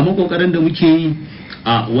 To amma kokarin da muke yi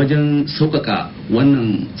a wajen sauƙaƙa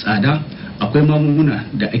wannan tsada, akwai magunguna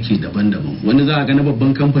da ake daban-daban. Wani za a ga na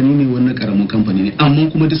babban kamfani ne, wannan karamin kamfani ne, amma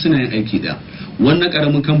kuma duk suna yin aiki da. Wannan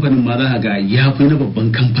karamin kamfanin ma za a ga ya fi na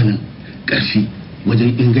babban kamfanin karfi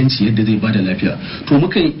wajen inganci yadda zai bada lafiya. To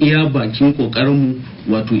mukan iya bakin kokarinmu,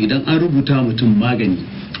 wato idan an rubuta mutum magani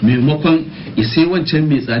maimakon ya sai wancan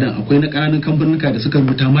mai tsadan, akwai na ƙananan kamfanuka da suka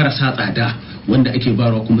rubuta marasa tsada wanda ake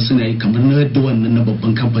barawa kuma suna yi kamar na yadda wannan na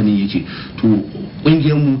babban kamfanin yake. To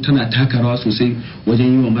mu tana taka rawa sosai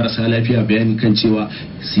wajen yi wa marasa lafiya bayani kan cewa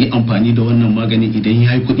su yi amfani da wannan magani, idan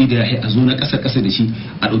ya yi kuɗi da ya a zo na ƙasa da shi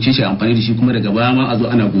a ɗauke shi amfani da shi, kuma daga baya ma a zo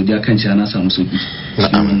ana godiya kan cewa na samu sauki.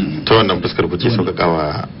 Ta wannan fuskar kuke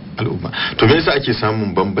sauƙaƙawa al'umma. To me yasa ake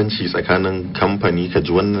samun bambanci tsakanin kamfani ka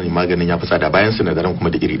ji wannan maganin ya fi tsada bayan sinadaran kuma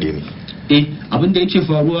da iri ɗaya ne? Abin da yake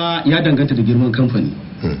faruwa ya danganta da girman kamfani.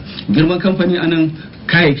 Girman kamfani anan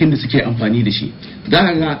kayayyakin da suke amfani da shi, za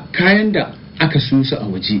ka ga kayan da aka siyo su a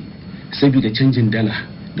waje saboda canjin dala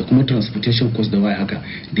da kuma transportation cost da waya haka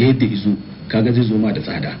da yadda izo kaga zai zo ma da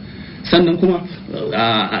tsada. Sannan kuma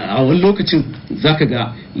a wani lokacin zaka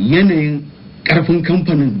ga yanayin karfin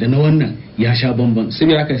kamfanin da na wannan ya sha bamban,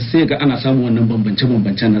 saboda haka sai ga ana samun wannan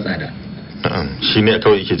bambance-bambancen na tsada. Shi ne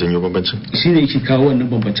kawai yake janyo bambancin? Shi ne yake kawo wannan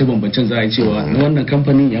bambance-bambancen, za a yi cewa na wannan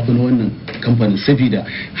kamfanin ya fi na wannan kamfanin saboda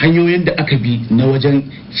hanyoyin da aka bi na wajen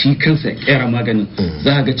shi kansa kera maganin.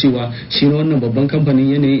 Za a ga cewa shi na wannan babban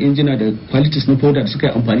kamfanin yanayin injina da qualities na powder da suka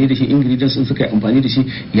yi amfani da shi, ingredients sun suka yi amfani da shi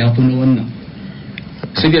ya fi na wannan.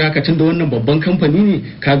 Saboda haka tun da wannan babban kamfani ne,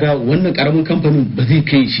 kaga wannan karamin kamfanin ba zai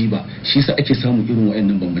kai shi ba, shi sa ake samun irin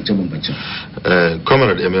wayannan bambance-bambancen.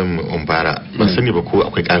 Comrade Umbara, ban sani ba ko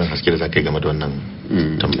akwai karin haske da za ka yi game da wannan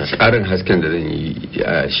tambaya? Karin hasken da zan yi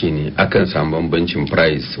shine akan samu bambancin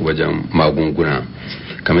price wajen magunguna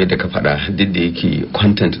kamar yadda ka faɗa, duk da yake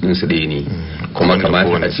content din su ɗaya ne, kuma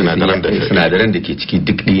kamata a sinadaran da ke ciki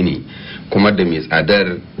duk ɗaya ne, kuma da mai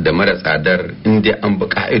tsadar da mara tsadar in dai an bi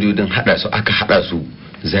ka'idodin hada su aka hada su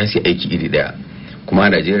za su aiki iri daya. Kuma a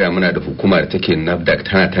Najeriya muna da hukuma da take NAFDAC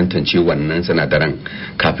tana tantance wannan sinadaran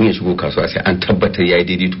kafin ya shigo kasuwa, sai an tabbatar ya yi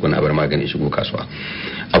daidai tukuna bar maganin shigo kasuwa.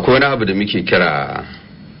 Akwai wani abu da muke kira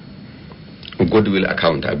goodwill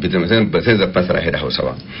account a business, ba sai zan fasara da Hausa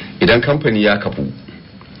ba. Idan kamfani ya kafu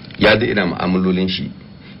ya da ina mu'amalolin shi,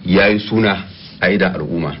 ya yi suna a idan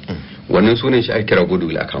al'umma, wannan sunan shi ake kira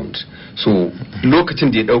goodwill account. So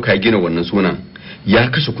lokacin da ya dauka gina wannan sunan ya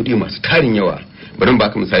kashe kuɗi masu tarin yawa. Bari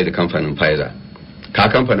baka misali da kamfanin Pfizer.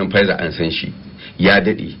 Kamfanin Pfizer an san shi ya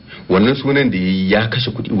dade, wannan sunan da ya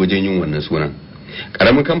kashe kuɗi wajen yin wannan sunan.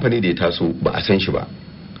 Karamin kamfani da ya taso ba a san shi ba.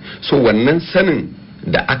 So wannan sanin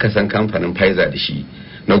da aka san kamfanin Pfizer da shi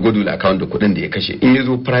na goodwill account da kuɗin da ya kashe, in ya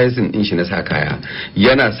zo pricing din shi na sa kaya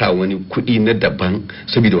yana sa wani kuɗi na daban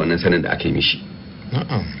saboda wannan sanin da aka yi mishi.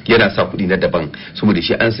 Yana sa kuɗi na daban saboda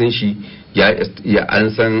shi an san shi an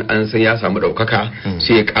san ya samu ɗaukaka,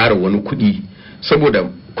 sai ya ƙara wani kuɗi saboda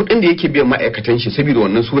kuɗin da yake biyan ma'aikatan shi saboda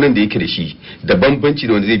wannan sunan da yake da shi da bambanci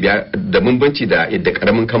da wanda zai biya, da bambanci da yadda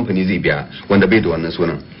karamin kamfani zai biya wanda bai da wannan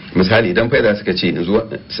sunan. Misali idan Pfizer suka ce in zo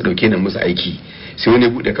su dauke ni musu aiki, sai wani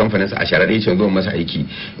bude kamfanin sa a sharaɗe ce zo masa aiki,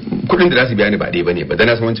 kuɗin da za su biya ni ba ɗaya bane ba, dan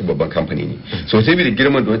na san wancan babban kamfani ne. So sai bi da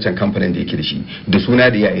girman da wancan kamfanin da yake da shi da suna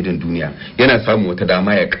da ya idan duniya yana samun wata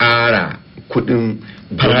dama ya ƙara kudin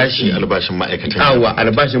farashi albashin ma'aikata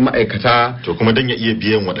albashin ma'aikata to kuma dan ya iya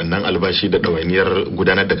biyan waɗannan albashi da ɗawainiyar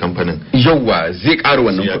gudanar da kamfanin yawa zai ƙara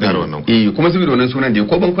wannan kudin kuma saboda wannan sunan da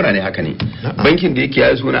ko bankuna ne haka ne bankin da yake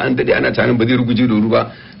ya suna an dade ana tarin ba zai ruguje da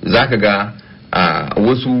ruba zaka ga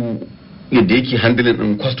wasu yadda yake handling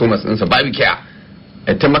din customers ɗinsa babu kiya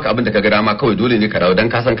ta maka abin da ka ga dama kawai dole ne ka dawo dan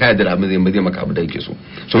ka san kaya da abin zai maka abu da yake so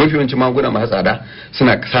mafi yawancin magunguna masu tsada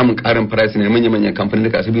suna samun karin price ne manyan kamfanin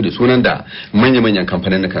da saboda sunan da manyan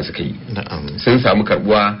kamfanin da suka yi sun samu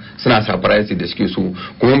karbuwa suna sa price da suke so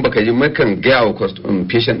kuma baka ji makan gaya wa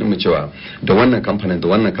patient din mu cewa da wannan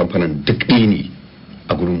kamfanin duk ne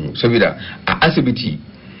a gurin mu saboda a asibiti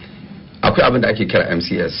akwai abin da ake kira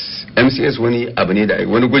MCS wani abu ne da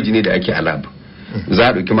wani gwaji ne da ake a lab za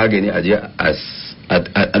a dauki magani a je a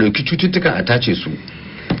ɗauki cututtukan a tace su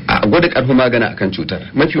a gwada ƙarfin magana akan cutar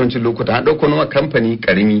mafi yawancin lokuta an ɗauko wani kamfani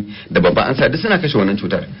karimi da babba an sa duk suna kashe wannan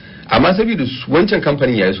cutar amma saboda wancan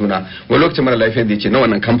kamfanin ya yi suna wani lokacin mara lafiya da ya ce na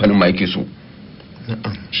wannan kamfanin ma yake so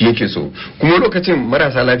shi yake so kuma lokacin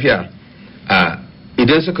marasa lafiya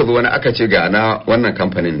idan suka zo wani aka ce ga na wannan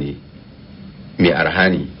kamfanin ne mai arha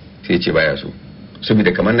ne sai ce baya so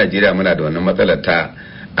saboda kamar Najeriya muna da wannan matsalar ta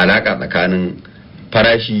alaka tsakanin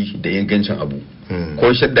farashi da ingancin abu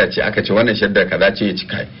ko shadda ce aka ce wannan shadda kaza ce ya ci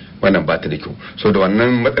kai wannan ba ta da kyau so da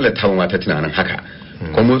wannan matsalar ta mata tunanin haka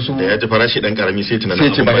kuma su da ya ji farashi dan karami sai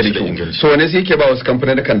tunanin ba da kyau so ne sai yake ba wasu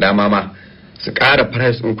kamfanin kan dama ma su ƙara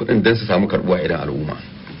price din kuɗin don su samu karbuwa idan al'umma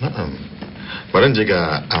bari je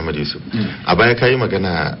ga Ahmad Yusuf a baya kayi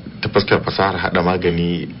magana ta fuskar fasahar hada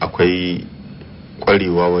magani akwai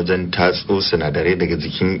kwarewa wajen tatso sinadarai daga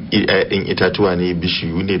jikin 'ya'yan itatuwa ne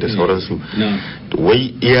bishiyu ne da sauransu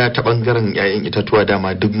wai iya ta bangaren 'ya'yan itatuwa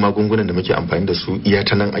dama duk magungunan da muke amfani da su iya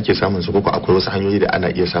ta nan ake samun su ko akwai wasu hanyoyi da ana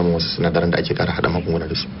iya samun wasu sinadaran da ake kara hada magunguna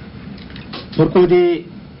da su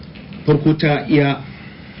farko ta iya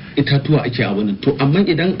itatuwa ake abin to amma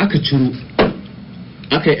idan aka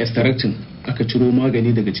yi extracting aka ciro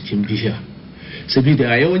magani daga cikin bishiya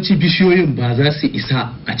saboda yawanci bishiyoyin ba za su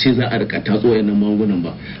isa a ce za a rika tatso wayannan magungunan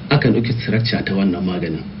ba akan ɗauki structure ta wannan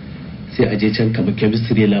maganin sai a je can kamar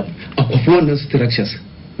chemistry lab a kwafi wannan structures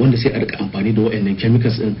wanda sai a rika amfani da wayannan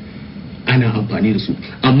chemicals din ana amfani da su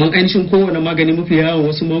amma ainihin kowane magani mafi yawan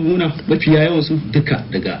wasu magunguna mafi yawan su duka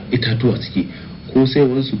daga itatuwa suke ko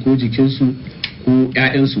saiwansu ko jikinsu ko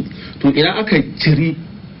ƴaƴansu to idan aka ciri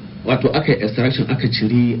wato aka yi extraction aka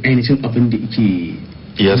ciri ainihin abin da yake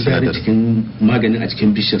da cikin maganin a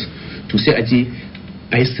cikin bishiyar to sai a je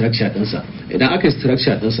a yi structure ɗinsa idan aka yi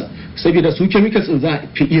structure ɗinsa saboda su chemicals ɗin za a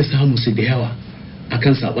fi iya samu su da yawa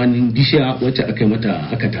akan sabanin bishiya wacce aka yi mata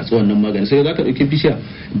aka tatsi wannan magani sai za ka ɗauki bishiya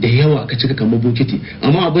da yawa ka cika kamar bokiti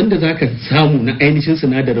amma abin da za ka samu na ainihin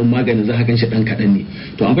sinadarin maganin za ka gan shi ɗan kaɗan ne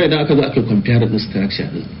to amma idan aka zo aka yi compare ɗin structure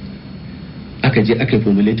ɗin aka je aka yi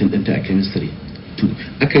formulating ɗinta a chemistry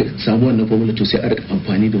aka samu wannan formula to sai a rika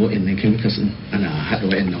amfani da wayannan chemicals din ana hada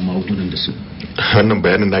wayannan magungunan da su wannan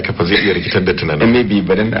bayanin naka fa zai iya rikitar da tunanin maybe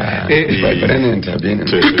barin da bayanin ta bayanin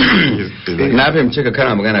na fahimce ka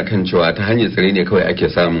kana magana kan cewa ta hanyar tsare ne kawai ake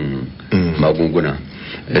samun magunguna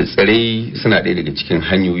tsare suna ɗaya daga cikin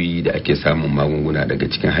hanyoyi da ake samun magunguna daga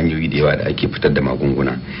cikin hanyoyi da yawa da ake fitar da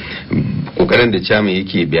magunguna kokarin da chairman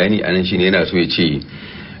yake bayani anan shine yana so ya ce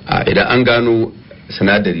idan an gano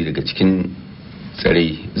sinadari daga cikin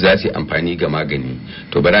tsare za su yi amfani ga magani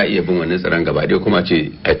to ba za a iya bin wannan tsaron gaba dai kuma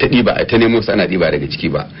ce a ta ɗiba a ta nemo su ana ɗiba daga ciki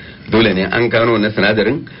ba dole ne an gano wannan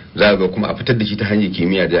sinadarin za ga kuma a fitar da shi ta hanyar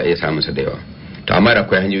kimiyya da iya samun sa da yawa to amma da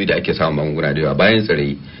akwai hanyoyi da ake samun magunguna da yawa bayan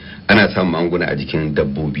tsare ana samun magunguna a jikin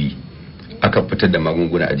dabbobi aka fitar da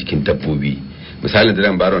magunguna a jikin dabbobi misalin da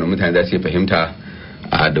zan bayar wa mutane za su fahimta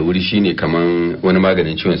a da wuri shine kaman wani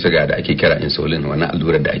maganin ciwon siga da ake kira insulin wannan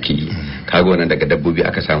allurar da ake yi kaga wannan daga dabbobi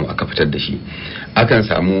aka samu aka fitar da shi akan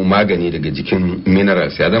samu magani daga jikin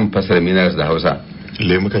minerals ya zan fasara minerals da Hausa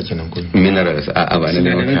lemuka kenan ko minerals a ba ne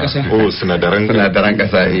lemuka sinadaran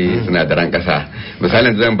kasa sinadaran kasa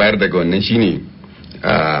misalin da zan bayar daga wannan shine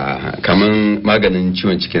kaman maganin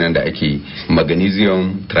ciwon cikin nan da ake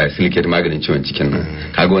magnesium trisilicate maganin ciwon cikin nan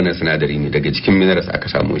kaga wannan sinadari ne daga cikin minerals aka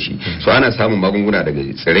samu shi so ana samun magunguna daga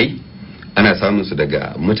tsirai ana samun su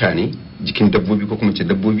daga mutane jikin dabbobi ko kuma ce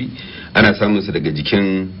dabbobi ana samun su daga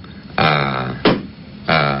jikin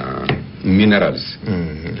minerals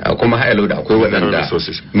kuma hailo da akwai waɗanda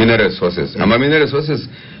mineral sources amma mineral sources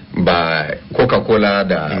ba coca-cola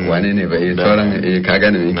da wane ne ba sauran ka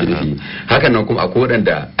gane me yake nufi hakan nan kuma akwai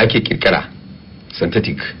waɗanda ake kirkira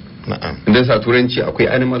synthetic idan sa turanci akwai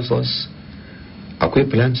animal source akwai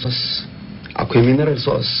plant source akwai mineral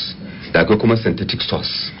source da akwai kuma synthetic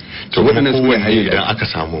source to waɗannan su ne idan aka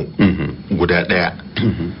samu guda ɗaya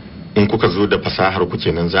in kuka zo da fasahar ku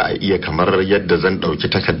kenan za a iya kamar yadda zan dauki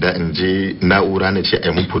takarda in je na'ura na ce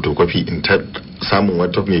ai mun photocopy in ta samun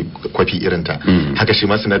wata mai kwafi irin ta haka shi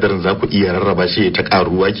ma sinadarin za ku iya rarraba shi ta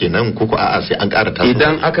karuwa kenan ko a'a sai an ƙara tasowa?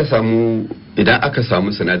 idan aka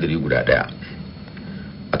samu sinadari guda daya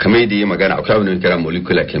kamar yadda ya magana akwai abin da kira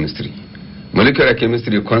molecular chemistry. Molecular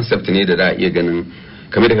chemistry concept ne da za a iya ganin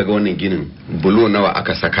kamar da kaga wannan ginin bulo nawa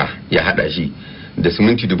aka saka ya hada shi da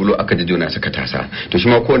siminti da bulo aka jajjona suka tasa, to shi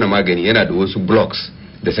ma kowane magani yana da wasu blocks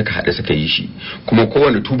da suka hada suka yi shi, kuma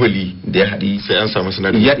kowane tubali da ya haɗi sai an samu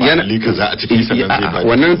sinadari kaza a cikin sannan zai ba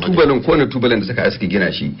wannan tubalin, kowane tubalin da suka suka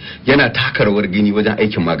gina shi yana taka rawar gini wajen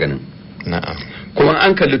aikin maganin. Na'am. Kuma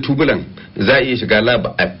an kalli tubulan za a iya shiga lab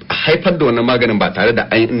a haifar da wannan maganin ba tare da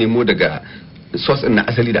an nemo daga source na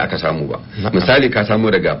asali da aka samu ba. Misali ka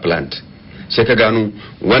samu daga plant sai ka gano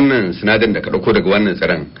wannan sinadarin da ka dauko daga wannan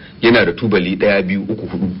tsiron yana da tubali 1 2 3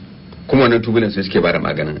 4 kuma wannan tubulan sai suke bada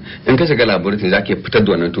maganin. In ka shiga laboratory za ka fitar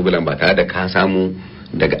da wannan tubulan ba tare da ka samu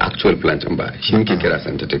daga actual plant ba, shi muke kira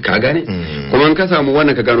synthetic, ka gane. Kuma in ka samu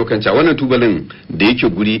wannan ka gano kanta wannan tubalin da yake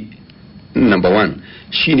guri number 1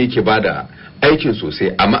 shine yake bada aikin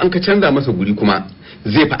sosai, amma an ka canza masa guri kuma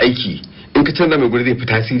zai fi aiki. In ka canza mai guri zai fi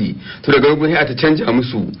tasiri, to daga guri a ta canza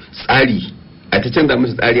musu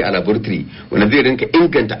tsari a laboratory wanda zai rinka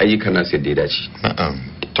inganta ayyukan nasu yadda ya dace.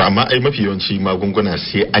 To amma ai mafi yawanci magunguna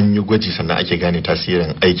sai an yi gwaji sannan ake gane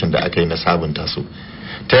tasirin aikin da aka yi na sabunta su.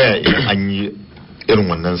 Ta yaya idan an yi irin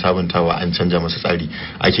wannan sabuntawa an canja masa tsari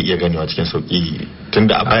ake iya ganewa cikin sauki,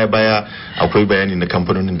 tunda a baya akwai bayani na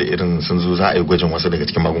kamfanonin da irin sun zo za a yi gwajin wasu daga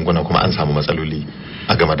cikin magunguna kuma an samu matsaloli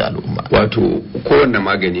a game da al'umma. Wato kowanne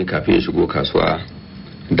magani kafin ya shigo kasuwa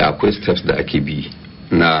da akwai steps da ake bi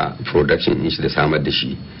na production din shi da samar da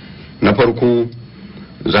shi. Na farko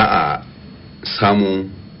za a samu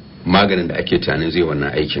maganin da ake tunanin zai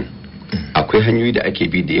wannan aikin. Akwai hanyoyi da ake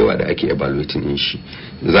bi da yawa da ake evaluating din shi.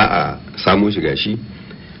 Za a samo shi gashi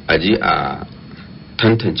a je a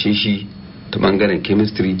tantance shi ta bangaren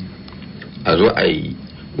chemistry, a zo a yi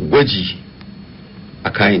gwaji a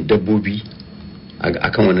kayan dabbobi, a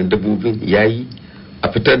kan wannan dabbobin yayi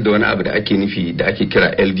a fitar da wani abu da ake nufi da ake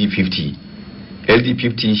kira LD50.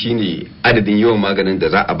 LD50 shine adadin yawan maganin da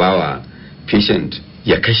za a bawa patient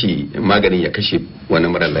ya kashe maganin ya kashe wani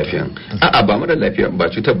mara lafiyan. A'a ba mara lafiyan ba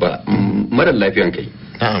cutar ba, mara lafiyan kai.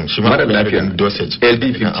 Shi mara lafiyan dosage.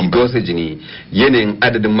 LD50 dosage ne, yanayin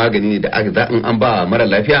adadin magani ne da za in an ba mara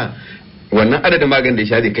lafiya wannan adadin maganin da ya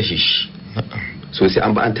sha zai kashe shi. So sai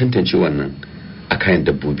an tantance wannan a kayan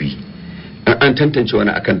dabbobi. An tantance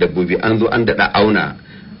wannan akan dabbobi, an zo an dada auna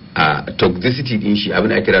a toxicity din shi, abin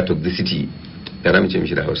da ake kira toxicity da ramin ce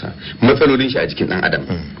mishi da Hausa, matsalolin shi a jikin dan adam.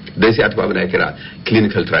 Dan sai a tafi abin da ake kira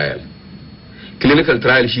clinical trial. Clinical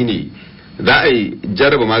trial shine za a yi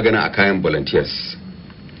jarraba maganin a kayan volunteers.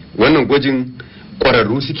 Wannan gwajin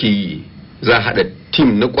kwararru suke yi, za a haɗa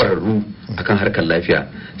team na kwararru akan harkar lafiya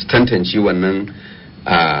su tantance wannan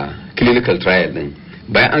clinical trial din.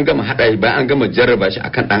 Bayan an gama haɗa, bayan an gama jarraba shi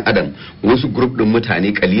akan dan adam, wasu group din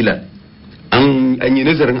mutane kalilan an yi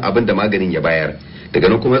nazarin abin da maganin ya bayar. Daga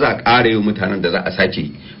nan kuma za a ƙara yi mutanen da za a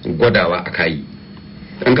sake gwadawa a kayi.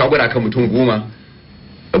 In ka gwada kan mutum 10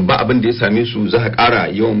 ba abin da ya same su, za a ƙara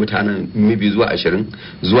yawan mutanen maybe zuwa 20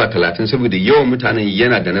 zuwa 30, saboda yawan mutanen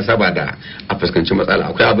yana da nasaba da a fuskanci matsala.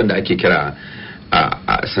 Akwai abin da ake kira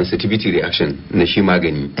a sensitivity reaction na shi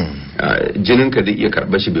magani. Jininka zai iya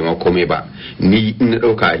karɓar shi bai ma komai ba, ni na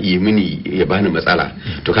ɗauka yi mini ya bani matsala.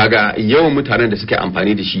 To kaga yawan mutanen da suke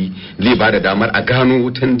amfani da shi zai bada damar a gano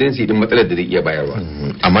tendency din matsalar da zai iya bayarwa.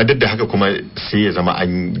 Amma duk da haka kuma sai ya zama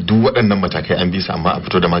an duk waɗannan matakai an bi su, amma a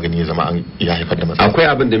fito da magani ya zama ya haifar da matsala. Akwai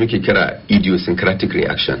abin da muke kira idiosyncratic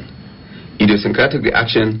reaction. Idiosyncratic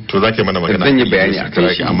reaction, to zake mana magana zan yi bayani akan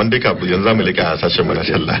shi, amma dai kafin yanzu zamu lika hasashen mu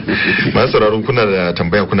insha Allah. Masu sauraro kuna da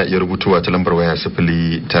tambaya kuna iya rubutuwa ta lambar waya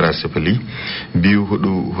 0902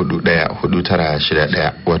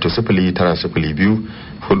 441 wato 0902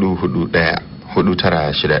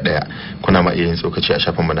 441 kuna ma iya yin tsokaci a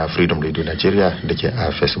shafin mu na Freedom Radio Nigeria dake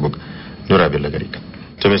a Facebook. Nura Bello Garika.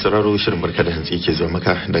 To mai sauraro, shirin barka da hantsi ke zuwa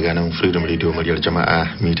maka daga nan Freedom Radio muryar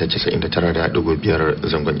jama'a mita 99.5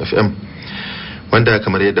 zangon FM, wanda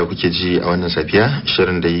kamar yadda kuke ji a wannan safiya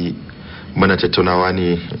shirin da yi muna tattaunawa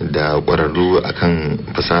ne da ƙwararru akan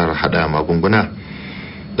fasahar hada magunguna.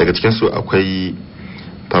 Daga cikin su akwai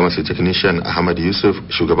pharmacy technician Ahmad Yusuf,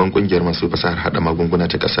 shugaban kungiyar masu fasahar hada magunguna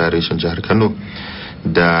ta ƙasa reshen jihar Kano,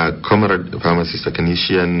 da comrade pharmacy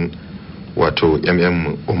technician wato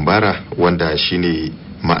Umbara, wanda shine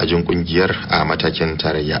ma'ajin kungiyar a matakin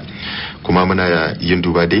tarayya. Kuma muna yin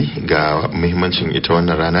duba dai ga muhimmancin ita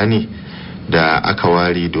wannan rana ne da aka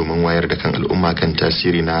ware domin wayar da kan al'umma kan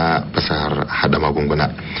tasiri na fasahar hada magunguna.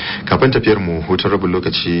 Kafin tafiyar mu hutun rabin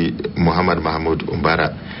lokaci, Muhammad Mahmud Umbara,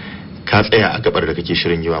 ka tsaya a gabar da kake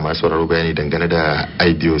shirin yiwa masu sauraro bayani dangane da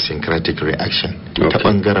idiosyncratic reaction ta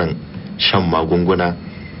bangaren shan magunguna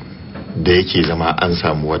da yake zama an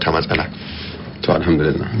samu wata matsala. To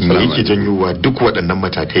alhamdulillah. Me yake janyowa duk waɗannan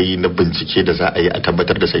matakai na bincike da za a yi a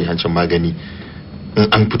tabbatar da sahihancin magani in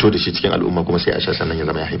an fito da shi cikin al'umma kuma sai a sha sannan ya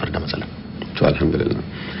zama ya haifar da matsala? To alhamdulillah.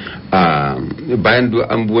 Bayan duk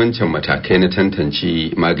an bi wancan matakai na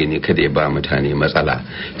tantance magani kada ya ba mutane matsala,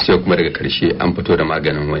 sai kuma daga karshe an fito da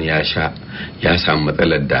maganin wani ya sha ya samu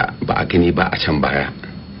matsalar da ba a gani ba a can baya.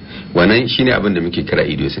 Wannan shine abin da muke kira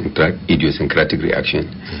idiosyncratic reaction.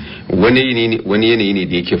 Wani yanayi ne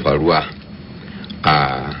da yake faruwa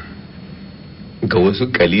ga wasu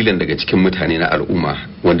kalilan daga cikin mutane na al'umma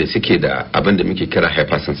wanda suke da abin da muke kira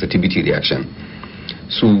hypersensitivity reaction.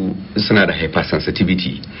 Su suna da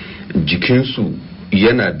hypersensitivity, jikinsu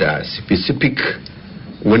yana da specific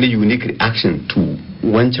wani unique reaction to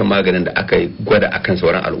wancan maganin da aka gwada akan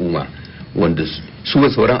sauran al'umma wanda su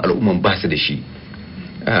sauran al'umman ba su da shi.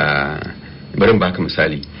 Bari baka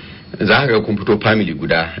misali, za ka ga kun fito family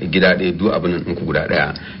guda gida ɗaya duk abin nan ku guda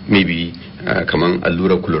ɗaya, maybe kaman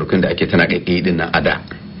allurar chloroquine da ake tana ƙaiƙayi din nan ada,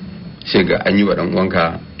 sai ga an yi wa dan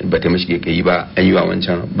uwanka ba ta mishi ƙaiƙayi ba, an yi wa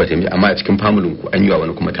wancan ba ta mishi, amma a cikin familin ku an yi wa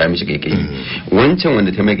wani kuma ta mishi ƙaiƙayi. Wancan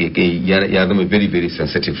wanda ta mai ƙaiƙayi ya zama very very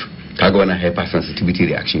sensitive, kaga wannan hypersensitivity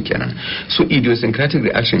reaction kenan. So idiosyncratic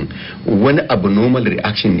reaction wani abnormal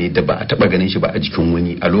reaction ne da ba a taba ganin shi ba a jikin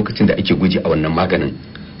wani a lokacin da ake gwaji a wannan maganin,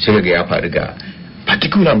 sai ga ya faru ga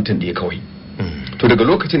particular mutum da ya kawai. To daga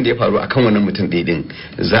lokacin da ya faru akan wannan mutum ɗaya din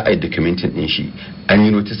za a yi documenting din shi, an yi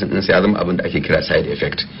notice din sai ya zama abin da ake kira side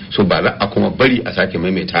effect. So ba za a kuma bari a sake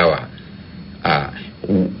maimaitawa a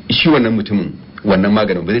shi wannan mutumin wannan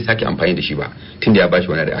maganin ba zai sake amfani da shi ba tunda ya bashi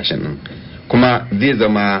wani reaction din, kuma zai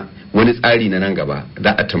zama wani tsari na nan gaba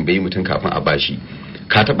za a tambayi mutum kafin a bashi,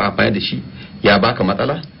 ka taba amfani da shi ya baka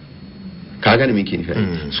matsala, ka gane me ke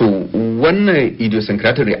nufi. So wannan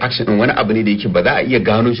idiosyncratic reaction din wani abu ne da yake ba za a iya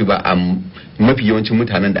gano shi ba a mafi yawancin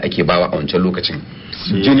mutanen da ake bawa a wancan lokacin.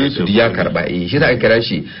 Jini su ya karba, shi za a kira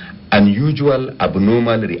shi unusual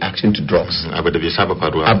abnormal reaction to drugs, abu da bai saba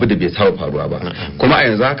faruwa ba. Kuma a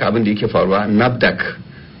yanzu haka abin da yake faruwa, NAFDAC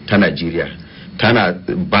ta Najeriya tana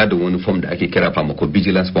ba da wani form da ake kira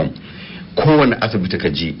pharmacovigilance form. Kowane asibiti ka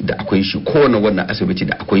je da akwai shi, kowane wannan asibiti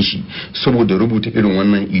da akwai shi, saboda rubuta irin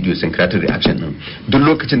wannan idiosyncratic reaction din. Duk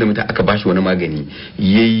lokacin da mutum aka bashi wani magani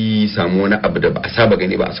yayi samu wani abu da ba a saba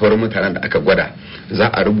gani ba a sauran mutanen da aka gwada, za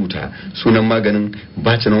a rubuta sunan maganin,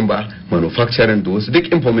 batch number, manufacturing da wasu duk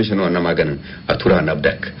information na wannan maganin a tura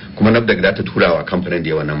NAFDAC, kuma NAFDAC za ta tura wa kamfanin da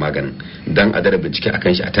ya wannan maganin dan a dara bincike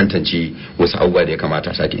akan shi a tantance wasu abubuwa da ya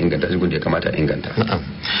kamata a sake inganta, da ya kamata a inganta.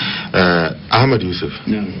 Ahmad Yusuf,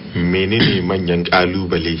 menene manyan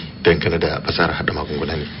kalubale dangane da fasahar hada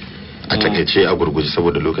magunguna ne a takaice a gurguje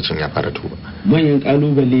saboda lokacin ya fara tuba? Manyan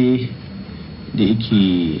kalubale da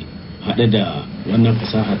yake hada da wannan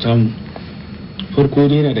fasaha ta farko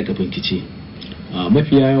ne yana daga bincike.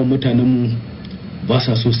 Mafiya yawan mutanenmu ba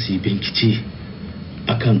sa so su yi bincike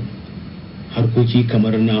akan harkoki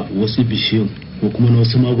kamar na wasu bishiyun ko kuma na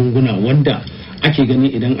wasu magunguna wanda ake gani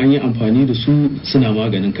idan an yi amfani da su suna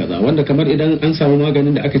maganin kaza, wanda kamar idan an samu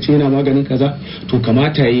maganin da aka ce yana maganin kaza to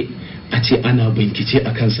kamata yi a ce ana bincike a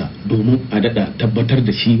kansa domin a dada tabbatar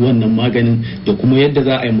da shi wannan maganin da kuma yadda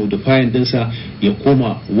za a yi modifying dinsa ya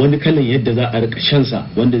koma wani kalan yadda za a rika shansa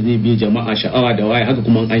wanda zai biya jama'a sha'awa da waye, haka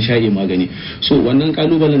kuma an shaye magani. So wannan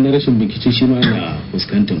kalubalen na rashin bincike shi ma na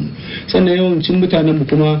fuskantar mu. Sannan yawancin mutanen mu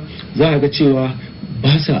kuma za a ga cewa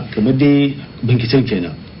ba sa kamar dai binciken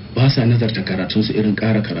kenan, ba sa nazarta karatun su irin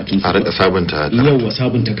ƙara karatun su, a rika sabunta karatu. Yawa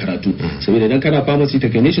sabunta karatu, saboda idan kana pharmacy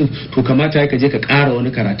technician to kamata ka je ka ƙara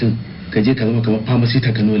wani karatun, ka je ka zama kamar pharmacy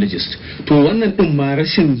technologist. To wannan din ma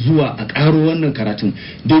rashin zuwa a ƙaro wannan karatun,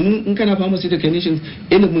 domin in kana pharmacy technician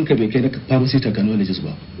ilimin ka bai kai na pharmacy technologist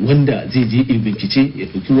ba, wanda zai je ya bincike ya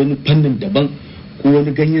ɗauki wani fannin daban ko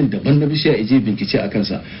wani ganyen daban na bishiya ya je bincike a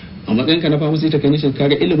kansa. A matsayin ka na pharmacy technician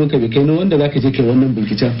kaga ilimin ka bai kai na wanda zaka je kai wannan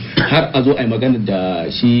binciken har a zo a yi magana da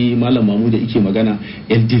shi malam Mamu da yake magana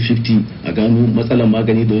LD50 a gano matsalan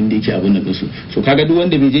magani da wanda yake abin nan su. So kaga duk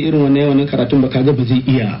wanda bai je irin wannan karatun ba kaga ba zai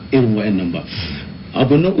iya irin wayannan ba.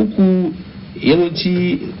 Abu na uku,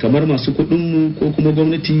 yawanci kamar masu kuɗin mu ko kuma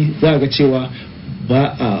gwamnati za ga cewa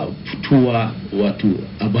ba a fitowa wato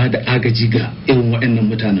a ba da agaji ga irin waɗannan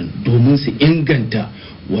mutanen domin su inganta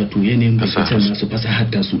wato yanayin binciken nasu, fasahar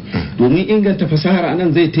su. Domin inganta fasahar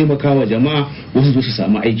anan zai taimaka wa jama'a wasu su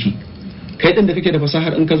samu aiki. kai din da kake da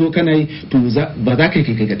fasahar in ka zo kana yi to ba za ka yi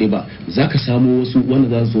kai kaɗai ba, za ka samu wasu wanda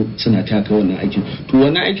za su suna taka wannan aikin, to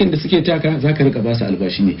wannan aikin da suke taka za ka rika ba su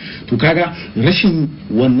albashi ne. To kaga rashin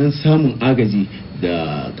wannan samun agaji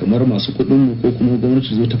da kamar masu kuɗin mu ko kuma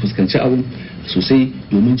gwamnati zo ta fuskanci abin sosai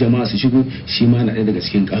domin jama'a su shigo, shi ma na ɗaya daga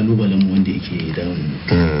cikin kalubalen wanda yake da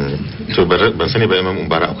to ban sani ba Imam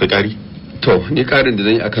Umbara akwai ƙari. To ni karin da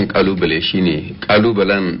zan yi akan kalubale shine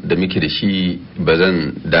kalubalen da muke da shi ba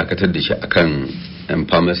zan dakatar da shi akan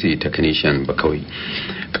pharmacy technician ba kawai.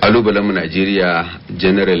 Kalubalen mu Najeriya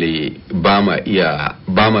generally ba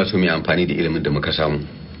ma so mu amfani da ilimin da muka samu.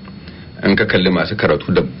 An ka kalli masu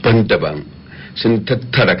karatu daban-daban sun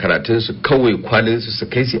tattara karatunsu kawai kwalinsu su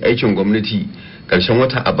kai su aikin gwamnati karshen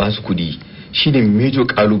wata a basu kudi, shine major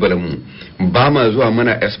kalubalen mu. Ba ma zuwa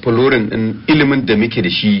muna exploring din ilimin da muke da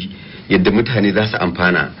shi yadda mutane za su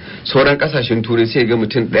amfana. Sauran kasashen turai sai ga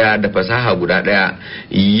mutum daya da fasaha guda daya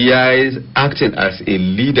ya yi acting as a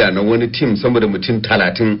leader na wani team sama da mutum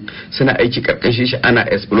 30 suna aiki karkashin shi, ana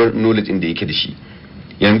explore knowledge inda yake da shi.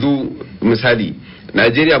 Yanzu misali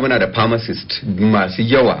Najeriya muna da pharmacist masu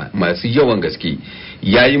yawan gaske,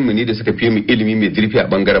 yayin mu ne da suka fi mu ilimi mai zurfi a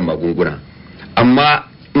bangaren magunguna, amma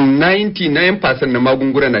 99% na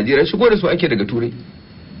magungunan Najeriya shigo da su ake daga turai,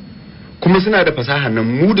 kuma suna da fasaha nan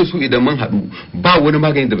mu da su idan mun haɗu ba wani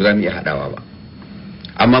magani da ba za mu iya haɗawa ba.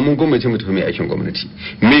 Amma mun gwamnati mu tafi mai aikin gwamnati,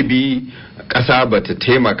 maybe ƙasa ba ta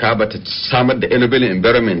taimaka ba ta samar da enabling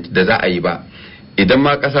environment da za a yi ba. Idan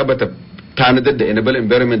ma ƙasa ba ta tanadar da enabling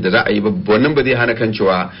environment da za a yi ba, wannan ba zai hana kan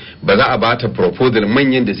cewa ba za a ba ta proposal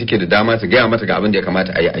manyan da suke da dama su gaya mata ga abin da ya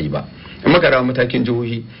kamata a yi ba. In muka dawo matakin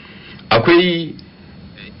jihohi, akwai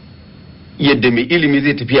yadda mai ilimi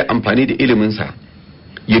zai tafi amfani da iliminsa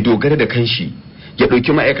ya dogara da kanshi, ya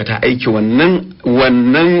ɗauki ma'aikata aiki, wannan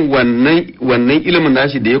ilimin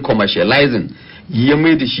nashi da ya commercializing ya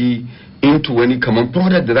mai da shi into wani kamar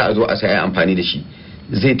product da za a zo a sai amfani da shi,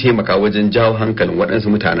 zai taimaka wajen jawo hankalin waɗansu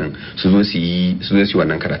mutanen su zo su yi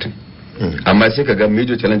wannan karatun. Amma sai ka ga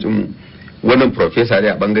major challenge mu wannan professor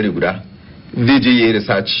a bangare guda zai je yayi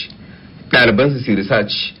research, ɗalibansu su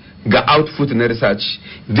research, ga output na research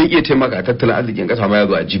zai iya taimaka a tattalin arzikin ƙasa ma ya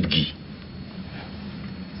zo a jibgi,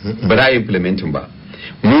 ba za a implementing ba.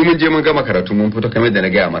 Mun je mun gama karatu mun fito kamar da na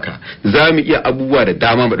gaya maka, za mu iya abubuwa da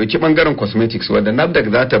dama. Mu dauki bangaren cosmetics wanda NAFDAC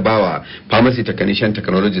za ta bawa pharmacy technician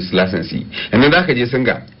technologist license, yanzu za ka je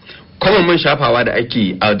singa common man shafawa da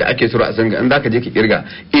ake suru a singa, in za ka je ka kirga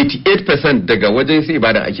 88% daga wajen sai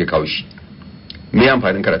ibada ake kawo shi. Me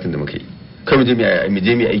amfanin karatun da muka yi? Kai mu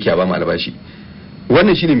je mu aiki a ba mu albashi.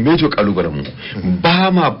 Wannan shine major kalubalen mu.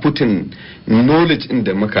 Ba ma putin knowledge in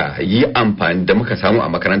da muka yi amfani da muka samu a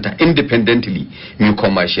makaranta independently, mu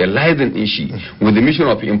commercializing din shi with the mission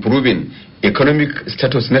of improving economic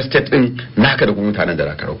status na state din naka da kuma mutanen da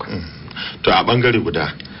zaka rauka. To a bangare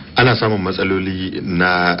guda ana samun matsaloli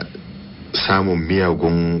na samun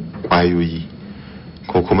miyagun kwayoyi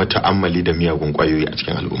ko kuma ta'ammali da miyagun kwayoyi a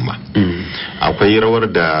cikin al'umma. Akwai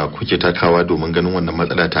rawar da kuke takawa domin ganin wannan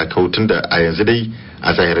matsala ta kau, tunda a yanzu dai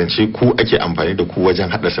a zahirance ku ake amfani da ku wajen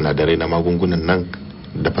hada sinadarai na magungunan nan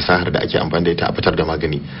da fasahar da ake amfani da ita a fitar da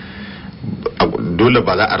magani. Dole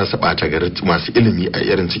ba za a rasa bata gari masu ilimi a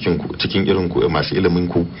irin cikin irin ku masu ilimin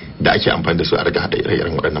ku da ake amfani da su a riga hada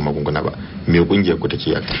irin waɗannan magunguna ba. Me kungiyar ku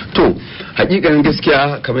take yaka? To hakikanin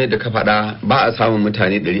gaskiya kamar yadda ka faɗa, ba a samun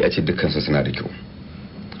mutane 100 a ce dukkan su suna da kyau.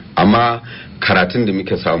 Amma karatun da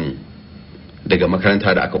muke samu daga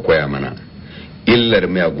makaranta da aka koya mana illar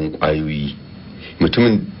miyagun kwayoyi,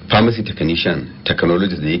 mutumin pharmacy technician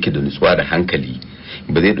technologist da yake da nutsuwa da hankali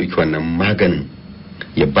ba zai dauki wannan maganin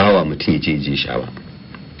ya bawa mutum ya je sha ba.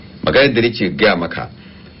 Maganar da nake gaya maka,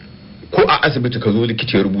 ko a asibiti ka zo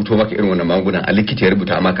likita ya rubuto maka irin wannan magungunan, a likita ya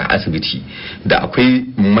rubuta maka a asibiti da akwai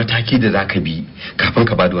mataki da zaka bi kafin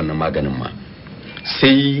ka bada wannan maganin ma.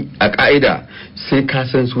 Sai a ka'ida sai ka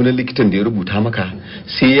san sunan likitan da ya rubuta maka,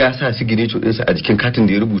 sai ya sa signature ɗinsa a jikin katin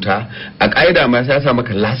da ya rubuta, a ka'ida ma sai ya sa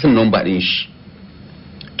maka lasin number ɗin shi.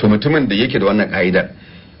 To mutumin da yake da wannan ka'idar,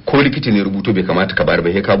 ko likita ne rubuto bai kamata ka bada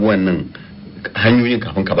ba, sai ka bi wannan hanyoyin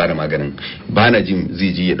kafin ka bada maganin. Ba na jin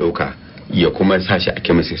zai ji ya ɗauka ya kuma sa shi a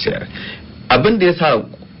kemis ya sayar. Abin da ya sa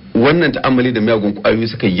wannan ta'ammali da miyagun kwayoyi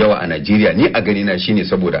suka yi yawa a Najeriya, ni a gani na shine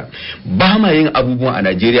saboda ba ma yin abubuwan a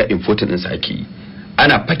Najeriya importing ɗinsa ake yi.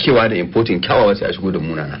 Ana fakewa da importing kyawawa sai a shigo da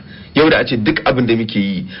munana. Yau da a ce duk abin da muke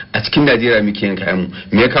yi a cikin Najeriya muke yin kayan mu,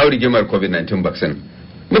 me ya kawo rigimar COVID-19 vaccine?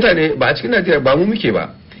 Mutane ba a cikin Najeriya ba mu muke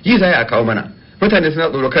ba, yi za a kawo mana. Mutane suna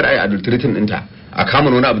tsoro kar a yi adulterating ɗinta a kama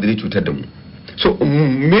wani abu da zai cutar da mu. So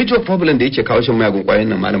major problem da yake kawo shan mayagun kwayoyin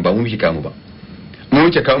nan malam ba mu muke kawo mu ba.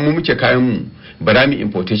 Mu muke kayan mu, ba za mu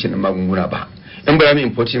importation din magunguna ba. in ba za mu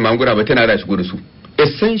import magunguna ba tana da shigo da su.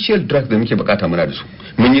 Essential drugs da muke bukata muna da su,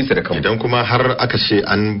 mun yi su da kanmu. Idan kuma har aka ce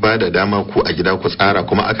an ba da dama ku a gida ku tsara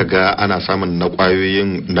kuma aka ga ana samun na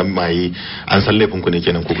kwayoyin nan maye, an san laifin ku ne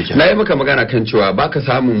kenan ko kuke. Na yi maka magana kan cewa baka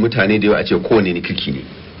samun mutane da yawa a ce kowane ne kirki ne,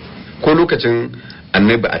 ko lokacin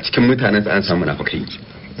annabi a cikin mutanen an samu munafikai.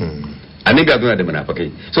 Annabi ga zuwa da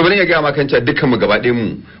munafikai, so bari ya ga ma kan cewa dukkan mu gaba ɗayan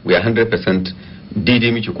mu we are 100%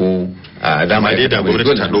 daidai miki ko a dama dai da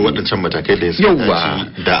gwamnati ta ɗau waɗancan matakai da ya sa yawa.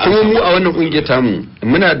 Kuma mu a wannan kungiyar tamu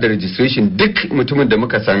muna da registration, duk mutumin da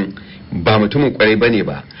muka san ba mutumin kwarai bane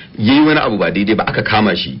ba, yayi wani abu ba daidai ba aka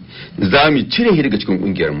kama shi, za mu cire shi daga cikin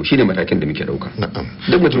kungiyar mu, shine matakin da muke dauka. Na'am.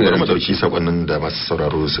 Duk mutumin da mu dauki sakonnin da masu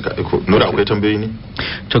sauraro suka aiko. Nura akwai tambayoyi ne?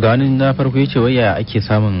 To ga wani na farko yace waya ake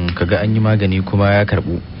samun kaga an yi magani kuma ya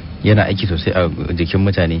karbu yana aiki sosai a jikin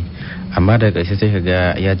mutane, amma daga ƙarshe sai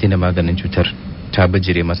kaga ya daina maganin cutar ta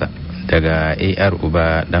bijire masa. Daga AR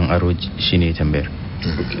Uba dan Aro shine tambayar.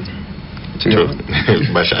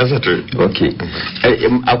 Ba shi azatu. Okay.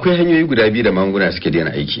 Akwai hanyoyi guda biyu da magunguna suke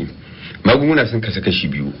daina aiki. Magunguna sun kasa kashi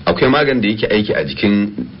biyu. Akwai maganin da yake aiki a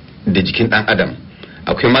jikin dan adam.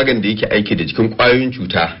 Akwai maganin da yake aiki da jikin kwayoyin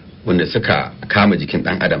cuta wanda suka kama jikin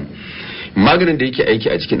dan adam. Maganin da yake aiki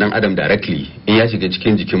a jikin dan adam directly in ya shiga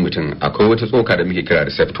cikin jikin mutum, akwai wata tsoka da muke kira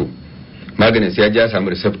receptor. Maganin sai ya ja samu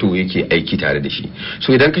receptor yake aiki tare da shi.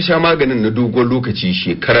 So idan ka sha maganin na dogon lokaci,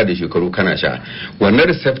 shekara da shekaru kana sha, wannan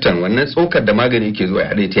receptor, wannan tsokar da magani yake zuwa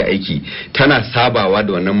ya ta aiki, tana sabawa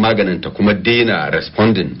da wannan maganin ta kuma daina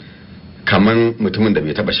responding kaman mutumin da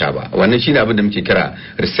bai taba sha ba. Wannan shine abin da muke kira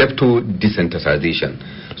receptor desensitization.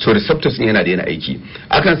 So receptors ne yana daina aiki.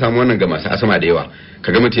 Akan samu wannan ga masu asma da yawa.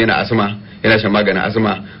 Kaga mutum yana asma, yana shan maganin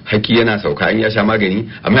asma, haki yana sauka in ya sha magani,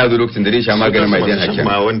 amma ya zo lokacin da zai sha maganin mai daina hakin.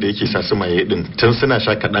 Ma wanda yake sa su maye din tun suna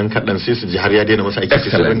sha kadan sai su ji har ya daina masa aiki, sai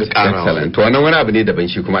su dinga karawa. Excellent. To wannan wani abu ne daban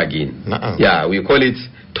shi kuma again. Yeah, we call it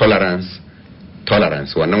tolerance.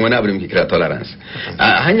 Wannan wani abu da muke kira tolerance.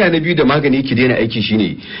 A hanya na biyu da magani yake daina aiki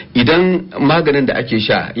shine idan maganin da ake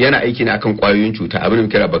sha yana aiki ne akan kwayoyin cuta, abin da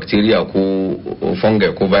muke kira bacteria ko fungi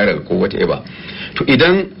ko viral ko whatever. To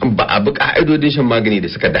idan ba a bi ka'idodin shan magani da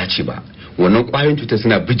suka dace ba, wannan kwayoyin cuta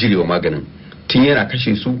suna bijirewa maganin tun yana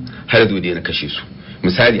kashe su har zo daina kashe su.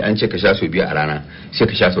 Misali an ce ka sha sau 2 a rana, sai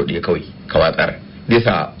ka sha sau 1 kawai ka watsar, zai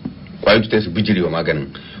sa kwayoyin cuta su bijirewa maganin.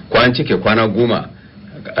 Ko an ce ke kwana 10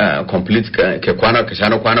 complete ka sha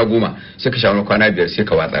na kwana 10, sai ka sha na kwana 5 sai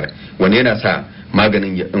ka watsar. Wani yana sa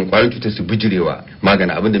maganin in kwayoyin cutar su bijirewa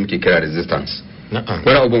maganin, abin da muke kira resistance.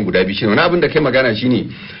 Wani abubuwan guda biyu shine, wani abin da kai magana shine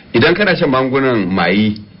idan kana shan magungunan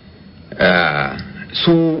maye,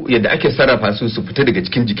 su yadda ake sarrafa su fita daga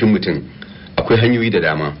cikin jikin mutum akwai hanyoyi da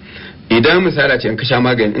dama. Idan misala ce in ka sha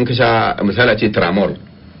magani, in ka sha misala ce tramol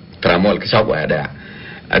ka sha kwaya daya,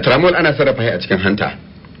 tramol ana sarrafa shi a cikin hanta.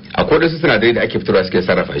 Akwai wasu sinadarai da ake fitarwa suke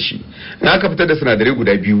sarrafa shi. In aka fitar da sinadarai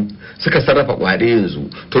guda biyu suka sarrafa kwaya ɗaya yanzu,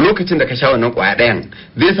 to lokacin da ka sha wannan kwaya ɗayan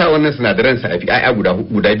zai sa wannan sinadaran su haifi ƴaƴa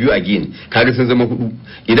guda biyu again, kaga sun zama 4.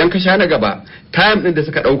 Idan ka sha na gaba, time din da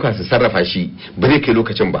suka ɗauka su sarrafa shi ba zai kai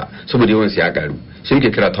lokacin ba saboda yawan su ya karu. Shi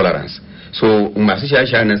muke kira tolerance. So masu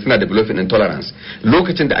shaye-shaye nan suna developing intolerance.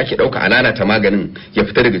 Lokacin da ake ɗauka a lalata maganin ya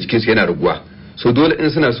fita daga jikinsu yana raguwa. So dole in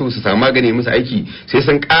suna so su samu magani musu aiki, sai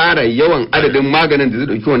sun ƙara yawan adadin maganin da zai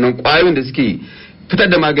dauki wannan ƙwayoyin da suke fitar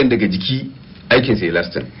da magani daga jiki, aikin sai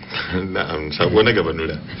lastin. Na'am, sako na gaba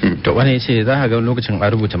Nura. To wani yace za ka ga lokacin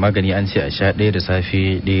an rubuta magani an ce a sha 1 da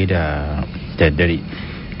safe 1 da daddare.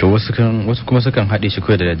 To wasu kuma sukan haɗe shi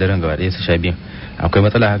kawai da daddaren gaba ɗaya su sha 2. Akwai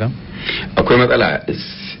matsala hakan? Akwai matsala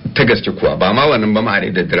ta gaske kuwa, ba ma wannan ba ma a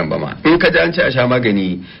da daren ba ma. In ka ji an ce a sha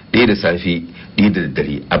magani 1 da safe 1 da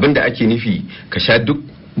daddare, abinda ake nufi ka sha duk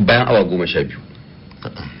bayan awa 12.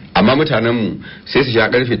 Amma mutanen mu sai su sha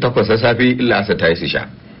karfe 8 na safe illa asa ta yi su sha.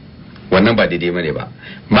 Wannan ba daidai bane ba.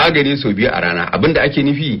 Magani sau 2 a rana, abinda ake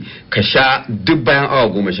nufi ka sha duk bayan awa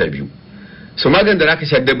 12. So maganin da zaka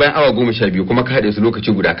sha duk bayan awa 12 kuma ka haɗe su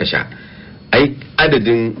lokaci guda ka sha, ai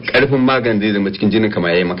adadin karfin maganin zai zama cikin jinin kama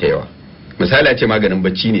yayi maka yawa. Misali a ce maganin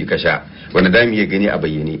bacci ne ka sha, wanda za mu iya gani a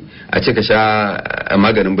bayyane, a ce ka sha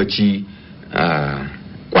maganin bacci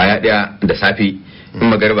kwaya 1 da safe, in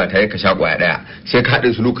magariba ta yi ka sha kwaya 1, sai ka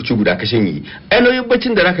haɗe su lokaci guda ka shanye, ainihin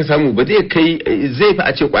baccin da zaka samu ba zai kai, zai fi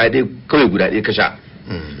a ce kwaya 1 kawai guda 1 ka sha.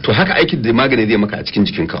 To haka aikin da magani zai maka a cikin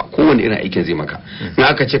jikinka, kowane irin aikin zai maka. In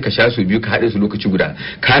aka ce ka sha su 2 ka haɗe su lokaci guda,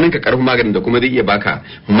 ka ninka karfin maganin da kuma zai iya baka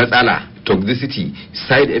matsala, toxicity,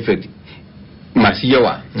 side effect masu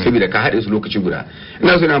yawa saboda ka haɗe su lokaci guda.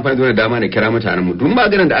 Ina so na amfani da wani dama na kira mutanen mu, duk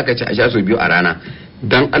maganin da aka ce a sha sau 2 a rana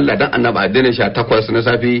dan Allah dan annabi a daina sha 8 na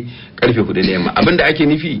safe karfe 4 na yamma abinda ake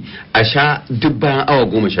nufi a sha duk bayan awa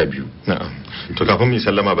 12. na'am to kafin mu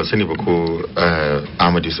sallama ba sani ba ko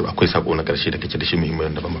Ahmad Yusuf akwai sako na karshe da kake da shi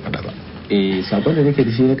muhimmin da ban faɗa ba. Sakon da nake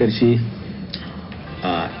da shi na karshe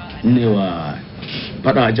ne wa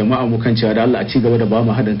faɗa jama'a mu kan cewa da Allah a ci gaba da ba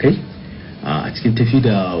mu haɗin kai a cikin tafi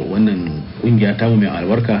da wannan kungiya ta mai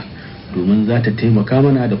albarka domin za ta taimaka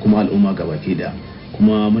mana da kuma al'umma gabaki da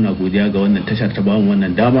kuma muna godiya ga wannan tashar ta bamu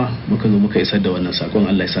wannan dama muka zo muka isar da wannan sakon.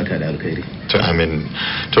 Allah ya saka da alkhairi. To amin.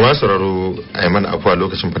 To ma sauraro Ayman afuwa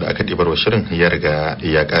lokacin da aka dibar wa shirin ya riga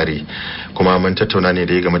ya kare kuma mun tattauna ne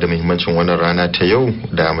da game da muhimmancin wannan rana ta yau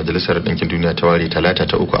da Majalisar Ɗinkin Duniya ta ware talata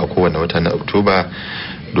ta 3 a kowane wata na Oktoba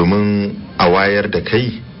domin a wayar da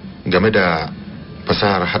kai game da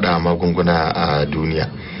fasahar hada magunguna a duniya.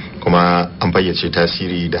 kuma an bayyace